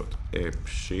დავაიმპორტოთ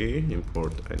app-ში,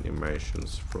 import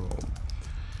animations from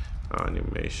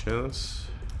animations.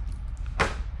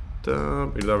 და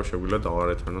პირდაპირ შეგვიძლია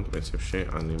დავარეთანოთ პრინციპში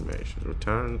animations,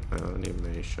 return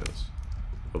animations.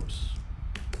 Oops.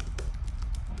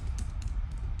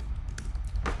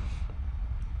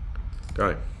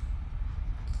 Guy.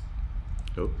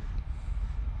 Oh.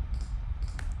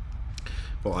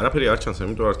 არაფერი არ ჩანს,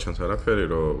 იმიტომ არ ჩანს არაფერი,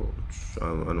 რომ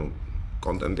ანუ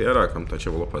კონტენტი არ აქვს ამ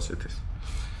touchable opacity-ს.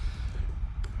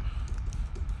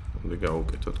 უნდა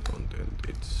გავუკეთოთ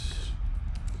კონტენტიც.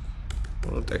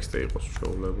 ტექსტი იყოს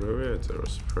ჩვეულებრივი,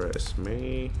 ეწეროს press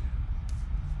me.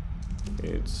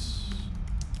 It's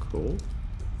cool.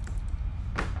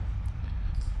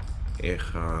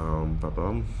 ეხა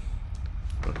ბაბამ.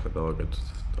 ახლა დავაკეთოთ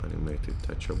animated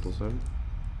touchables-ზე.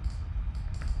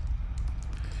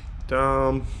 და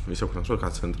ისე ვქნათ, რომ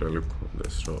გაცენტრელი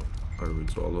ვქონდეს, რომ არ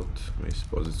ვიწვალოთ მის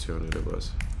პოზიციონირებას.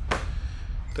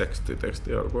 ტექსტი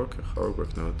არ გვაქვს, ახლა არ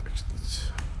გვექნება ტექსტიც.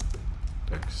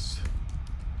 ტექსტ.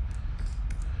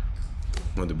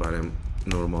 მოდი ბარემ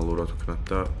ნორმალურად ვქნათ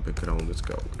და background-იც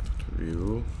გავუკეთოთ.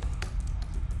 View.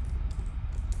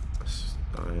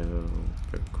 Style,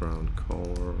 background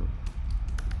color.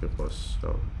 იყოს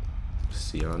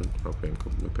cyan, propane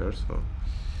მიფერს.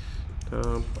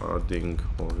 Padding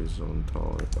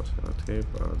horizontal,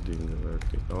 padding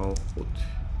vertical, 5.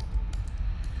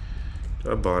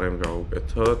 და ბარემ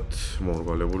გავუკეთოთ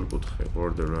მომრგვალებული კუთხე,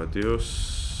 border radius.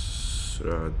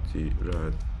 აა,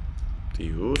 5.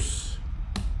 იყოს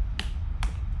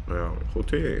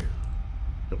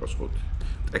 5.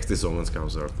 ტექსტის ზომაც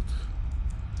გავზარდოთ.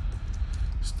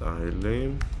 Style.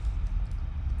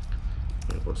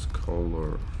 იყოს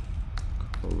color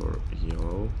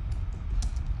yellow.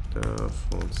 The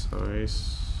font size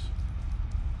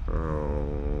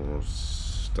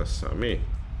და 3.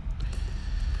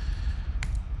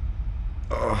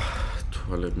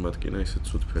 თვალები მათკინა ისე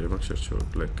ცუდფერი მაქვს შერჩევა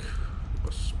black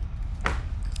იყოს.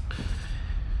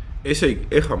 ესე იგი,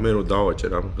 ეხა მე რო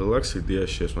დავაჭერ ამ galaxy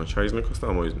idea-ში ეს უნდა ჩაიზნექოს და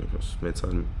ამოიზნექოს. მეც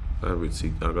არ ვიცი,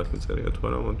 კარგად მიწერია თუ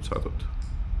არა, მოდი ვცადოთ.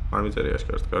 არ მიწერია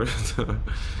აშკარად კარგად.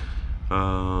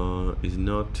 Is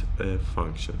not a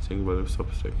function. Think about it,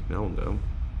 subtract. Now and then.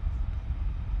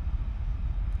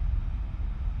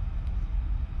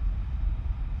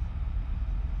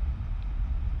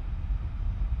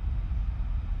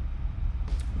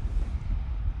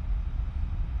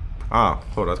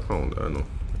 ხო, რა თქმა უნდა, ანუ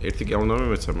ერთი კი უნდა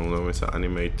მემეცა, მე უნდა მემეცა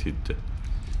animated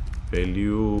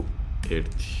value 1.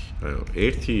 ანუ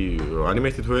ერთი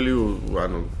animated value,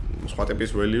 ანუ სხვა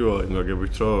ტიპის value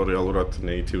იმაგებით, რომ რეალურად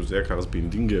native-ზე აქვს რაღაც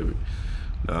binding-ები.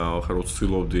 და ახლა რო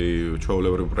ვცდილობდი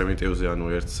ჩვეულებრივ primitive-ზე, ანუ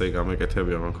ერთზე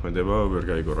გამეკეთებია მოქმედება, ვერ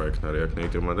გაიგო რა იქნა React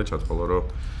Native-მა და ჩათვალა, რომ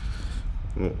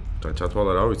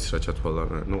ჩათვალა რა ვიცი, რა ჩათვალა,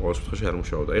 ყოველ შემთხვევაში არ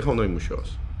მუშაობდა. ეხლა უნდა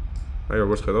იმუშაოს. აი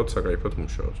როგორც ხედავთ, საკაიფოდ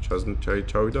მუშაობს.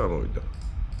 ჩავიდა, ამოვიდა.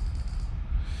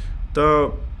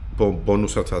 და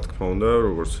ბონუსად რა თქმა უნდა,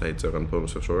 როგორც აიწერან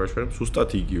ბონუსებს რო გაშვერებ,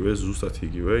 ზუსტად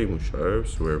იგივე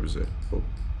იმუშავებს web-ზე.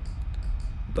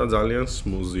 და ძალიან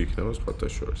smooth იქნება სხვათა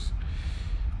შორის.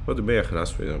 მოდი მე ახლა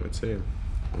რას ვიღებ, იცი?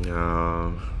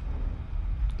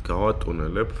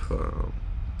 გავატუნელებ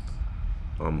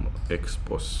ამ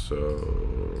Expo-ს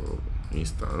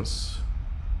instance.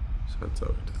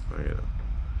 საწავით, მაგრამ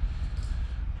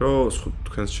რო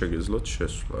თქვენს შეგეძლოთ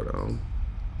შესვლა რა.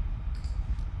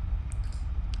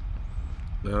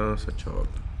 და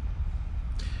საჩავარდ.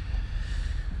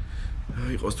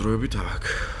 იყოს დროებით აქ.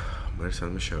 მე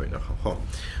სანამ შევინახავ, ხო.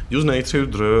 Use native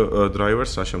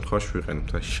drivers რა შემთხვევაში ვიყენებთ.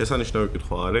 შესანიშნავი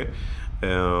კითხვა არის.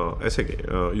 ესე იგი,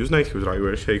 use native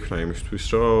driver შეიქმნა იმისთვის,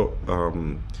 რომ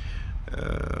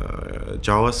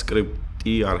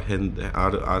JavaScript-ი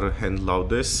არ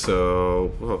handle-ავდეს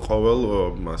ყოველ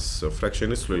მას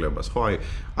fraction-ის ცვლილებას, ხო? აი,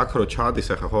 აქ რო ჩადის,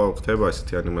 ახლა ხო ხდება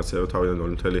ესეთი ანიმაცია, რომ თავიდან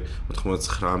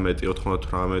 0.99,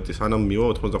 98, სანამ მივა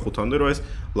 85-მდე, რომ ეს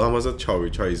ლამაზად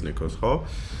ჩაიზნექოს, ხო?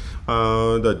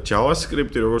 და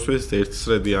JavaScript-ი როგორც ვთქვით,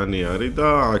 ერთსრედიანი არის და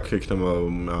აქ იქნება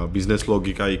business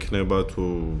logika იქნება თუ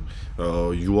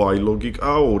UI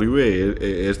logika, ორივე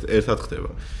ერთად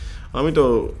ხდება.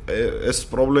 ამიტომ ეს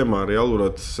პრობლემა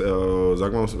რეალურად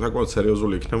საკმაოდ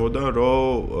სერიოზული იქნებოდა,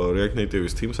 რომ React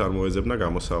Native-ის teams არ მოეძებნა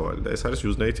გამოსავალი და ეს არის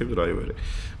use native driver-ი.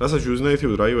 რასაც use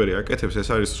native driver-ი აკეთებს, ეს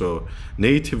არის რომ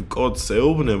native code-ს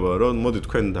ეუბნება, რომ მოდი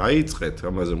თქვენ დაიწყეთ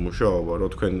ამაზე მუშაობა, რომ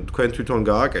თქვენ თვითონ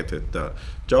გააკეთეთ და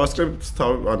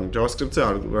JavaScript-ზე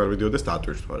არ ვიდიოდეს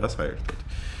დატვირთვა რა საერთოდ.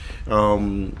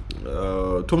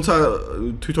 თუმცა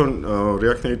თვითონ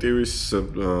React Native-ის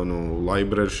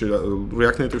library-ში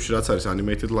React Native-ში რაც არის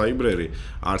animated library,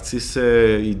 არც ისე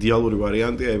იდეალური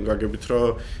ვარიანტია იმ გაგებით,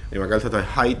 რომ მაგალითად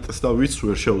height-ს და width-ს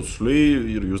ვერ შეუცვლი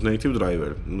use native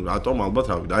driver. რატომ ალბათ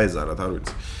რა ვიცი, დაეზარათ, არ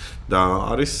ვიცი. და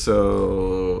არის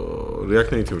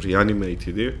React Native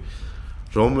reanimated-ი,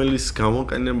 რომელიც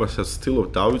გამოყენებასაც ვცდილობ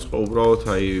დავიწყო უბრალოდ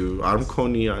არ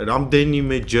მქონია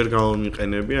რამდენიმე ჯერ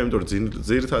გამომიყენებია, იმიტომ რომ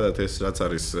ძირითადად ეს რაც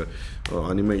არის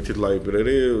animated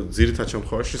library, ძირითად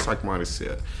შემთხვევაში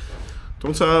საკმარისია.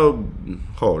 თუმცა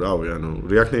ხო, რავი,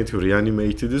 React Native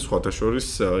reanimated-ი სხვათა შორის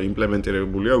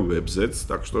იმპლემენტირებულია web-ზეც,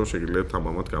 так что შეგიძლიათ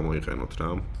ამამად გამოიყენოთ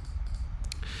რა.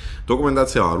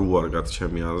 დოკუმენტაცია არ უარგად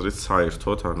ჩემი აზრით,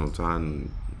 საერთოდ, ძალიან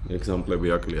ეგზამპლები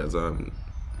აკლია ძალიან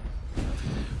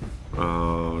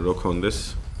რო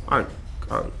კონდეს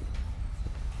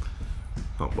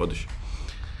ბოდიში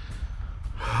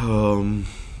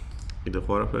კიდე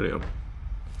ხوارაფერია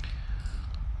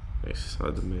ეს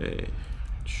სადმე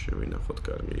შევინახოთ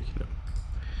კარგი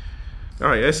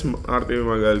იქნება ეს არტივი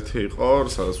მაგალითი იყო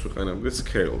სადაც ვიყენებდით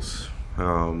scales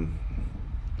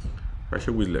რა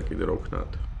შეგვიძლია კიდე რა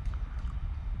ვქნათ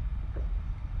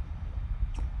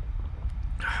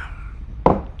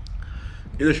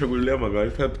კიდე შეგვიძლია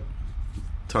მაგალითად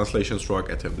translations რო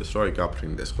აკეთებდეს, რო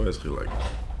იგაფრინდეს, ხო ეს ხილაკი.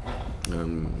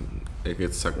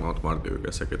 ეგეც საკმაოდ მარტივი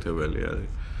გასაკეთებელი არის.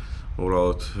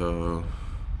 უბრალოდ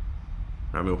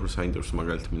რამე უფრო საინტერესო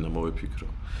მაგალითი მინდა მოვიფიქრო.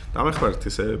 დამეხმარეთ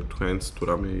ისე თქვენც თუ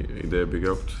რამე იდეები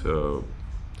გაქვთ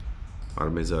არ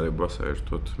მეზარება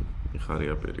საერთოდ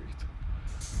მიხარია პირიქით.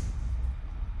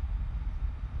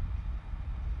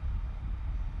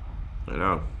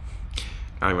 რა.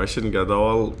 აი მაშინ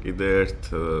გადავალ კიდე ერთ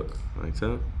აიცა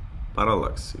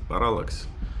Parallaxi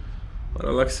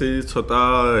ცოტა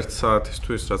 1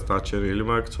 საათისთვის რაც დაჩერილი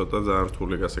მაქვს, ცოტა ძალიან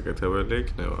რთული გასაკეთებელი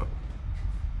იქნება.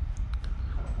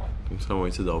 თუმცა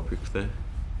მოიცე დავფიქრდე.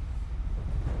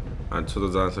 ან ცოტა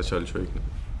ძალიან საჩალი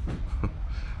შეიქნება.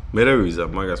 მე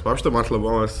ვიზამ მაგას. ვაფშე მართლა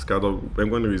ამას მე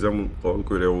მგონი ვიზამ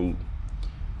ყოველკვირეულ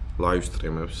live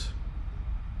stream-ებს.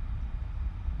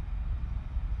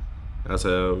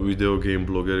 ასე video game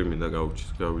blogger-ი მინდა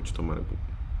გავიჩნო, მაგრამ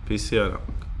PC არა.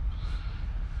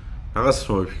 Რაღაც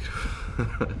მოვიფიქრე.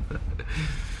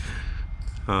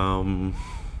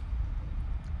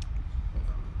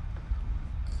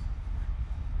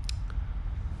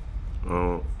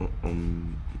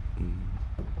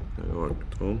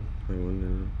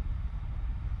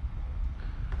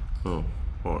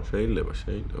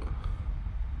 შეიძლება.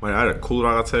 მაგრამ არა, cool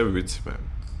რაღაცები ვიცი მე.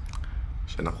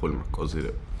 შენახული მაქვს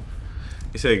კოზირები.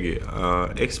 ისე იგი,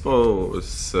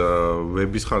 Expo-ს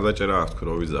web-ის ხარდაჭერა აქვს,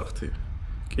 რო ვიზახთი.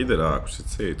 კიდე რა აქვს,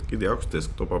 იცით? კიდე აქვს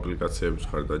desktop აპლიკაციების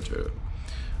ხარდაჭერა.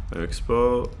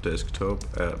 Expo desktop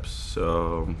apps.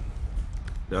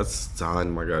 რაც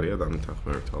ძალიან მაგარია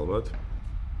დამეთანხმებით ალბათ.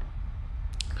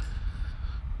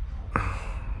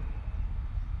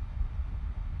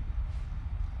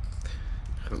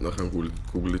 ხან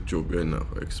Google-ით ჯობია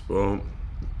ნახო Expo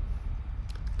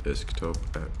desktop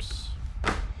apps.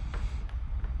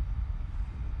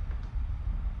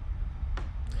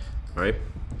 აი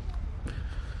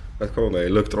რა თქმა უნდა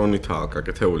ელექტრონითაა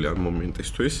გაკეთებული ამ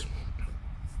მომენტისთვის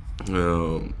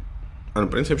ანუ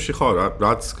პრინციპში ხო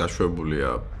რაც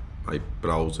გაშვებულია აი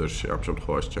ბრაუზერში ამ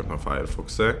შემთხვევაში ჩემთან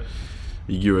Firefox-ზე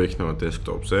იგივე იქნება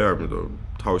დესკტოპზე ამიტომ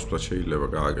თავისუფლად შეიძლება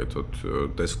გააკეთოთ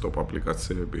დესკტოპ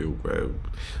აპლიკაციები უკვე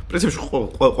პრინციპში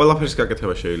ყველაფერს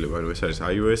გაკეთება შეიძლება ანუ ეს არის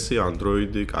iOS-ი,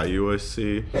 Android-ი,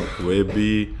 iOS-ი,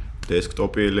 Web-ი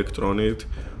დესკტოპი ელექტრონით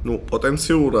ну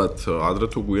პოტენციურად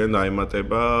ადრე თუ გვიან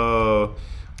დაემატება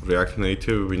React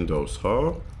Native Windows,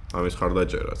 ხო? ამის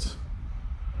ხარდაჭერაც.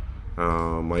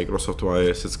 Microsoft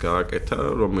OS-ს გააკეთა,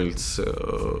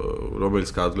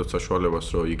 რომელიც გააძლევს საშუალებას,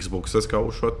 რომ Xbox-ს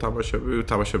გაუშვათ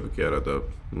თამაშები კი არა და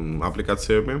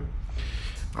აპლიკაციები.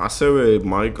 ასევე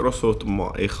Microsoft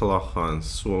ეხლახანს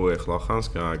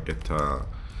გააკეთა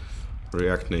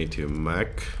React Native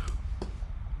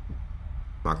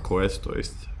macOS, то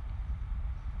есть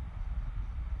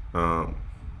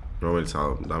რომელიც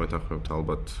დამეთანხმებთ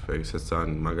ალბათ ეგესაც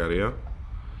ძალიან მაგარია.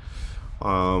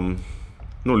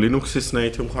 ну Linux-ის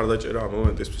native მხარდაჭერა ამ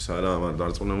მომენტისთვის არა, მაგრამ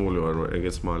დარწმუნებული ვარ, რომ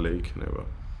ეგეც მალე იქნება.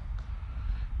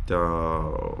 და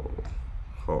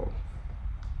ხო.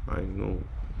 აი ну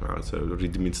რაღაცა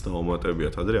readme-ს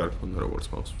დაუმატებიათ, ადრე არ ქონდა როგორც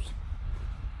მახსოვს.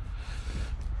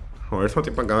 ხო, ერთმა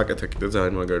ტიპმა გააკეთა კიდე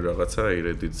ძალიან მაგარი რაღაცა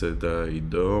Reddit-ზე და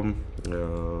იდო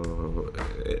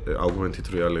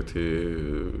augmented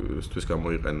reality-ისთვის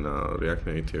გამოიყენა React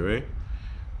Native-ი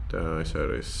და ეს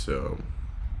არის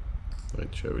აი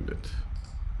შევიდეთ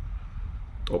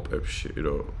ტოპებში,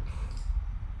 რომ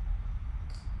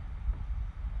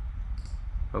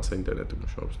რაღაცა ინტერნეტი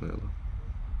მუშაობს ნელა.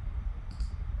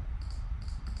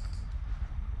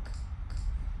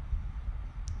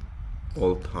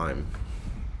 All time.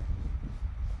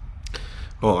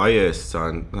 აი ეს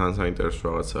ძალიან საინტერესო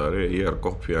რაღაცა არის, ER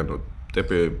copy, ანუ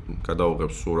ტიპი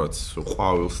გადაუღებს სურათს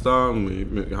ყვავილს და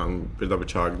პირდაპირ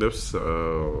ჩააგდებს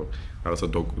რაღაცა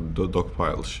doc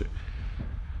file-ში.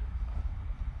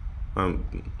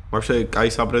 Вообще, кай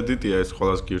сабредიტია ეს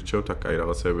ყველას გირჩევთ, აქ კაი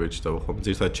რაღაცები ეჩდება ხომ,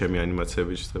 ძირითადად ჩემი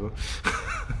ანიმაციები ეჩდება.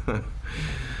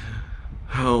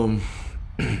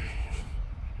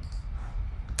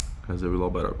 ასე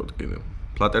ვილაპარაკოთ კიდე.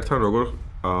 ფლატერთან როგორ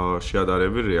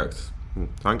შეადარები React-ს?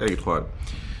 თან კაი კითხვა არის.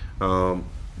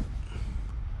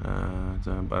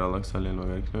 ძალიან პარალაქსი ძალიან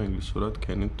მაგარი იქნება ინგლისურად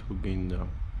can it to გინდა.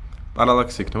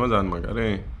 პარალაქსი იქნება ძალიან მაგარი?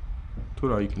 თუ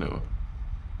რა იქნება?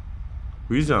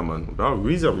 ვიზამან, რა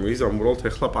ვიზამ უბრალოდ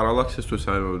ეხლა პარალაქსისთვის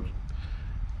აი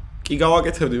კი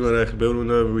გავაკეთებდი, მაგრამ ეხლა ბევრი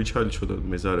უნდა ვიჩალიჩო და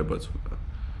მეზარებაც უნდა.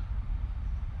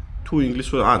 თუ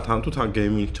ინგლისურად, თან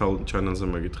gaming channel-ზე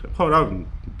მეკითხე. ხო, რა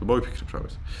მოიფიქრებ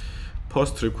რამეს.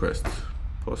 Post request.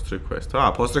 Post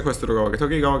request რო გავაკეთო,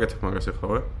 კი გავაკეთებ მაგას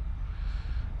ეხლა,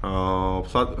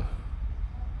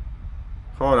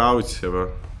 ხო, რა ვიცი, აბა.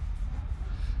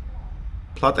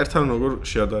 Flutter-თან როგორ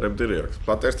შეადარებდი React?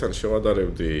 Flutter-თან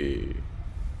შევადარებდი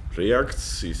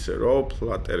React-ს ისე რომ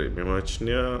Flutter-ი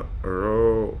მიმაჩნია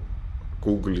რომ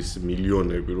Google-ის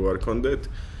მილიონები რო არ ქონდეთ,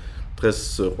 დღეს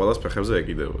ყველას ფეხებზე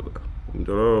ეკიდებოდა.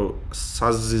 იმიტომ რომ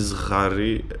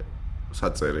საზიზღარი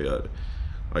საწერი არის.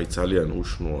 აი ძალიან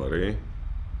უშნო არის.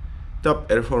 და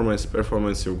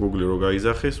performance Google-ი რო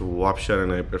გაიზახის, вообще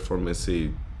არანაირი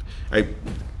performance-ი, აი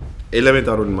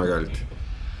ელემენტარული მაგალითი.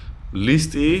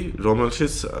 ლისტი,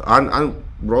 რომელშიც ან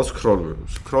რო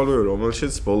scroll-ვი,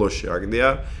 რომელშიც ბოლოში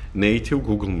აგდია native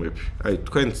Google Map-ი. აი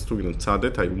თქვენც თუ გინდათ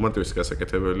წადეთ, აი უმარტივესი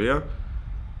გასაკეთებელია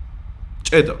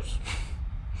ჭედავს.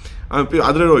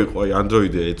 ადრე რო იყო აი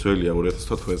Android-ი ძველია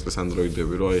 2014 წლის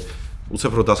Android-ები, რო აი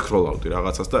უცებ რო დასკროლავდი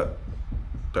რაღაცას და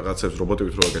რაღაცებს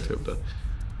რობოტებით რო აკეთებდა.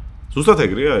 ზუსტად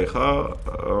ეგრეა ეხა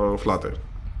Flutter.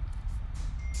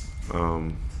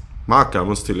 Mac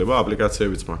გამოცდილება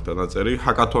აპლიკაციებიც მაქვს დანაწერი,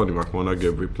 ჰაკათონი მაქვს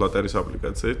მონაგები Flutter-ის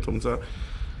აპლიკაციით, თუმცა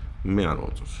მე არ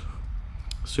მომწონს.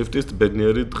 Swift-ის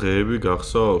ბედნიერი დღეები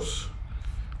გახსოვს.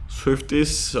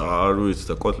 Swift-ის არ ვიცი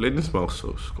და Kotlin-ის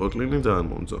მახსოვს. Kotlin-ი ძალიან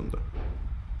მომწონდა.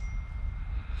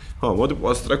 ხო, მოდი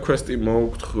post request-ი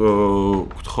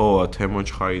მოგთხოვა თემო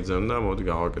ჩხაიძემ და მოდი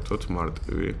გავაკეთოთ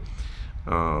მარტივი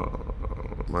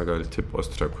მაგალითი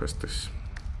post request-ის.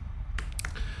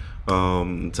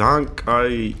 ძალიან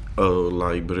კაი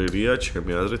library-ია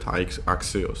ჩემი აზრით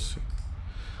Axios-ი.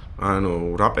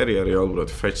 ანუ რაპერია რეალურად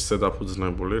fetch setup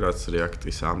უძნებული, რაც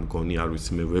React-ის ამ გონი არ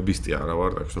ვიცი, მე ვებისტი არა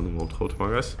ვარ, так что მოვთხოვთ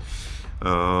მაგას.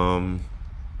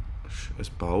 ეს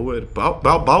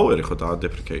Bauer ხო და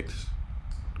deprecates.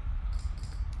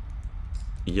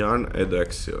 Yarn add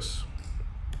Axios.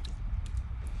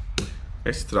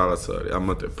 ეს რაღაც არის,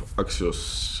 ამატებ Axios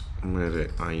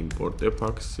მე import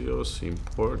Axios,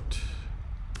 import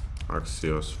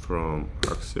Axios from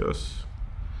Axios.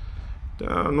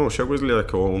 და ნუ შეგვიძლია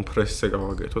აქ on-press-ზე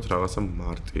გავაკეთოთ რაღაცა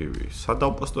მარტივი.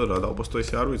 სადავპოსტო რა დავპოსტო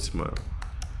ისე არ ვიცი,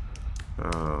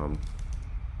 მაგრამ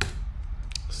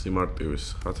სიმარტივის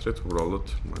ხათრით უბრალოდ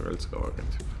მაგალითს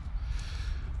გავაკეთებ.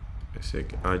 ესე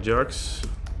იგი Ajax,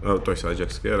 то есть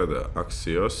Ajax კი არა და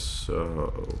Axios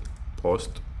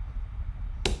post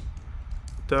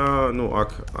და ნუ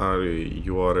აქ არის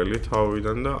URL-ი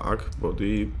თავიდან და აქ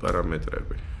body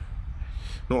პარამეტრები.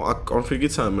 ნუ აქ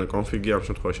config-იც არის, მე config-ი ამ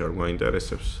შემთხვევაში არ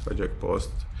გვაინტერესებს Ajax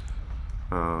post.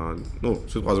 ნუ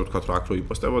სიტყვაზე ვთქვათ რომ აქ რო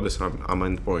იპოსტებოდეს ამ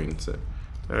endpoint-ზე.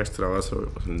 და ეს რაღაც რო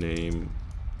იყოს name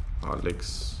Alex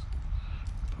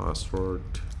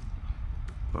password.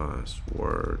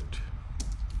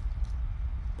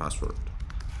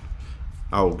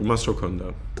 აუ, იმას რო ქონდა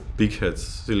big heads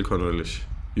silicon valley-ში.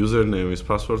 Username is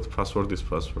password is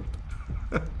password.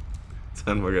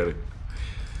 ძალიან მაგარი.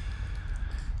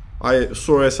 აი,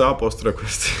 სულ ესაა post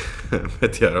request.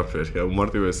 მეტი არაფერია,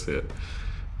 უმარტივესია.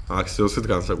 Axios-ით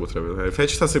განსაკუთრებით. აი,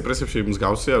 fetch-თან პრინციპში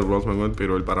მსგავსია, უბრალოდ მე მგონი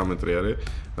პირველი პარამეტრი არის,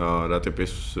 რა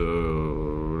ტიპის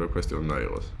request-ი უნდა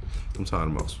იყოს. თუმცა არ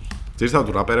მახსოვს.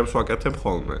 ძირითადად რაპერებს ვაკეთებ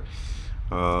ხოლმე.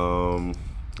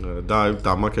 და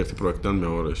დამაქ ერთი პროექტიდან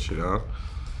მეორეში რა.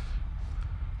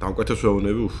 დამკვეთებს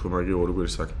ვეუბნები, მაგი ორი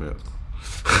გვერი საქმეა თქო.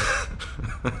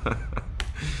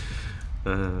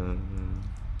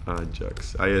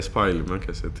 Ajax. აი ეს ფაილი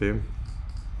მაქვს ესეთი.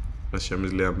 მას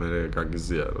შემიძლია მე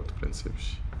გაგიზიაროთ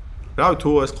პრინციპში. რავი, თუ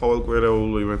ეს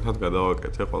ყოველკვირეულ ივენთად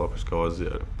გადავაკეთე, ყველაფერს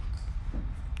გავაზიარებ.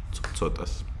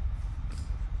 ცოტას.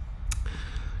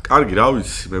 კარგი, რა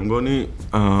ვიცი, მე მგონი,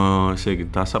 ესე იგი,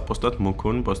 დასაპოსტად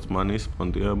მოქონი პოსტმანის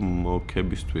ფონდია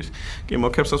მოქებისთვის. კი,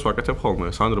 მოქებსაც ვაკეთებ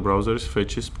ხოლმე. Sandro browser-ის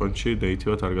fetch-ის პონჩი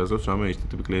native-ად არ გაძლევს რამე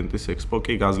HTTP კლიენტის Expo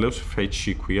კი გაძლევს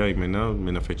fetch-ი ქვია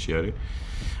იმენა fetch-ი არის.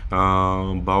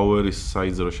 Bauer-ის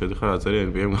საიტზე რო შედიხარ,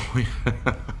 აწერია npm გამოიხარ.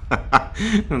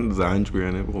 ძალიან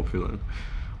ჭკვიანები ყოფილან.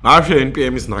 მაშინ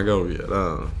npm-ის ნაგავია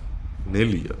რა.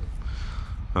 ნელია.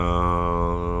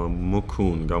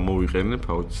 მოკუნ გამოვიყენებ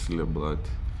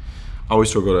აუცილებლად.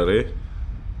 აუის როგორ არის?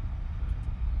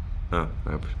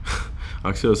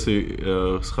 აქსიოსი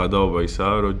სხადაობა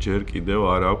ისაა, რომ ჯერ კიდევ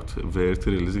არ აქვს ვერტი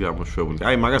რელიზი გამოშვებული.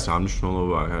 აი, მაგას რა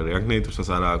მნიშვნელობა არის? React Native-ს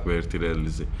არ აქვს ვერტი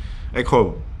რელიზი. ეგ ხო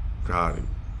რა არის?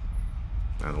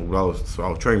 ანუ უბრალოდ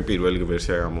ჩვენ პირველი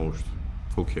ვერსია გამოვშვით.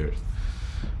 Who cares?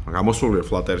 გამოსულია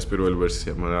Flutter-ის პირველი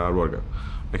ვერსია, მაგრამ არ ვარ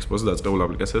Expo-ზე დაწყებული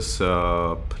აპლიკაციას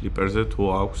Flipper-ზე თუ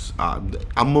აქვს,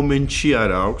 ამ მომენტში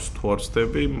არ აქვს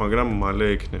თორსტები, მაგრამ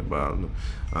მალე ექნება.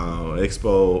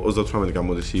 Expo 38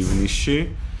 გამოდის ივნისში.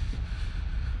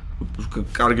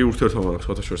 კარგი ურთიერთობა აქვს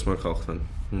ფოტოშოპს მაგ ხალხთან.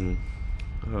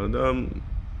 და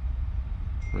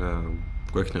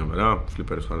გვექნება რა,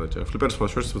 Flipper-ის ხარდაჭერა. Flipper-ის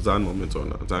ფოტოშოპს ძალიან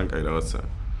მომეწონა, ძალიან კაი რაღაცაა.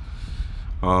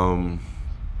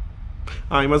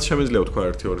 იმას შემიძლია ვთქვა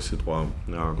ერთი-ორი სიტყვა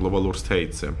global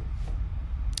state-ზე.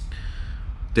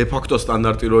 De facto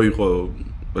სტანდარტი რო იყო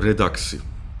redux-ი.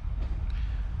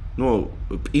 ნუ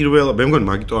პირველ მე მგონი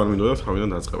მაგიტო არ მინდოდა თავიდან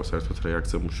დაწყება საერთოდ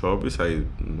React-ზე მუშაობის, აი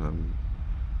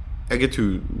ეგეთი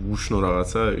უშნო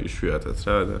რაღაცა იშვიათად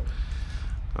რა და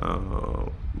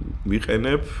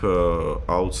ვიყენებ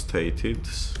outstated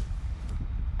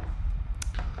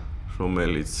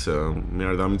რომელიც მე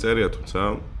არ დამიწერია, თუმცა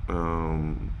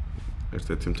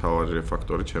ერთ-ერთი მთავარი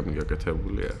რეფაქტორი ჩემი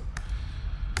გაკეთებულია.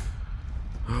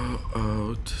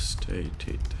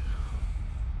 Outstated.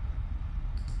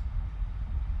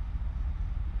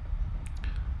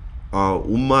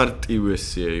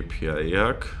 უმარტივესი API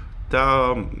აქვს და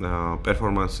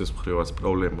პერფორმანსის მხრივაც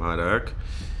პრობლემა არ აქვს.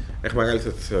 ეხლა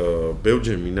მაგალითად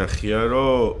ბევრჯერ მინახია,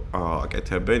 რომ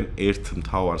აკეთებენ ერთ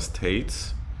მთავარ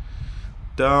states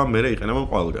და მერე იყენებენ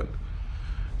ყველგან.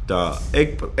 და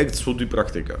ეგ ცუდი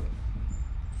პრაქტიკაა.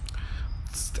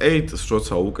 State-ს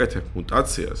როცა უკეთებ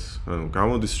მუტაციას, ანუ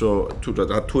გამოდის რომ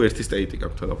თუ ერთი state-ი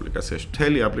გაქვს თელ აპლიკაციაში,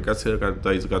 მთელი აპლიკაცია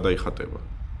გადაიხატება.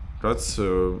 რაც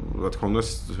რა თქმა უნდა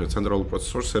ცენტრალურ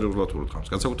პროცესორს სერიოზულად ურთავს.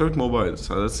 განსაკუთრებით mobile-ზე,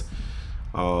 სადაც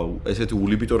ესეთი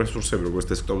ულიმიტო რესურსები როგორც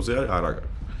desktop-ზე არ აქვს.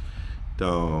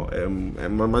 და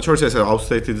მათ შორის ეს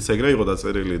outstated-ის ეგრე იყო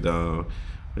დაწერილი და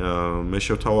მე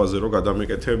შევთავაზე რომ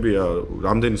გადამეკეთებია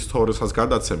რამდენი სტორისაც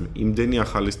გადაცემ იმდენი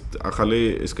ახალი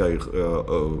ეს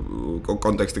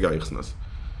კონტექსტი გაიხსნას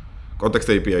კონტექსტ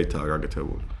API-თაა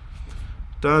გაკეთებული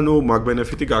და ნუ მაგ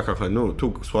ბენეფიტი გაქვს ახლა ნუ თუ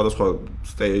სხვადასხვა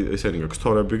ესენი გაქვს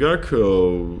სტორები გაქვს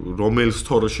რომელ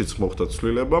სტორიშიც მოხდა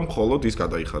ცვლილება მხოლოდ ის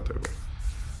გადაიხატება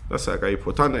და საკაიფო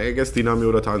თან ეგეც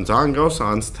დინამიურად ან ძალიან გავს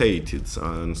unstated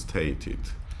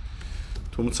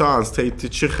თუმცა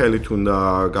unstated-ში ხელით უნდა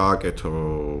გააკეთო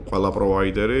ყველა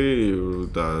პროვაიდერი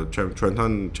და ჩემთან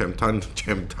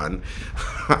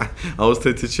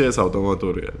unstated-ში ეს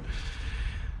ავტომატურია.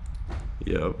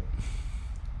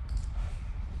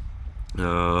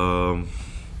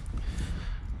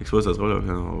 Expo-ს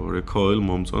recoil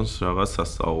მომწონს რაღაც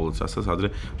სასწაულს, ასე ადრე.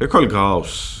 Recoil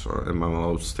გავს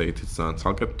outstated ძალიან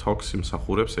ცალკე tox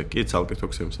იმსახურებს, კი ცალკე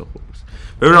tox იმსახურებს.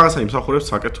 ბევრ რაღაცა იმსახურებს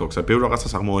ცალკე tox-ს, ბევრ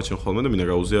რაღაცას აღმოვაჩენ ხოლმე და მინდა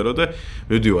გაუზიარო და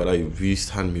მივდივარ, აი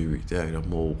ვისთან მივიდე, აი რა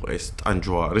მოუყვა ეს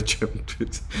ტანჯვა არის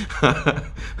ჩემთვის.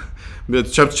 მე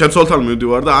ჩემს ოლთან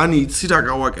მივდივარ და ანი იცი რა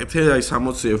გავაკეთე, აი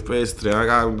 60 FPS-ზე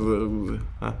რა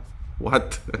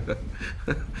what?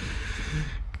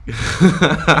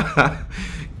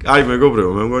 აი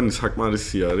მეგობრებო, მე მგონი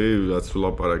საკმარისი არის რაც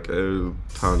ვლაპარაკე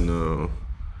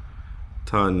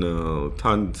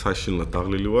თან საშინლად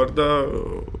დაღლილი ვარ და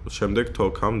შემდეგ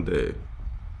თოქამდე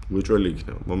ვიჭველი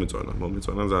იქნება. მომეწონა,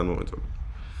 ძალიან მომეწონა.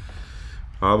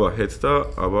 აბა ჰეთ და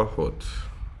აბა ჰოთ.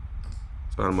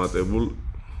 წარმატებულ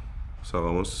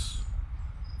საღამოს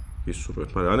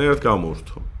ისურვებთ, მაგრამ ანერად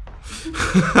გამოვრთო.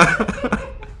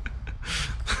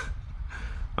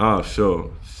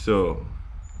 Sure.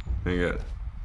 My God.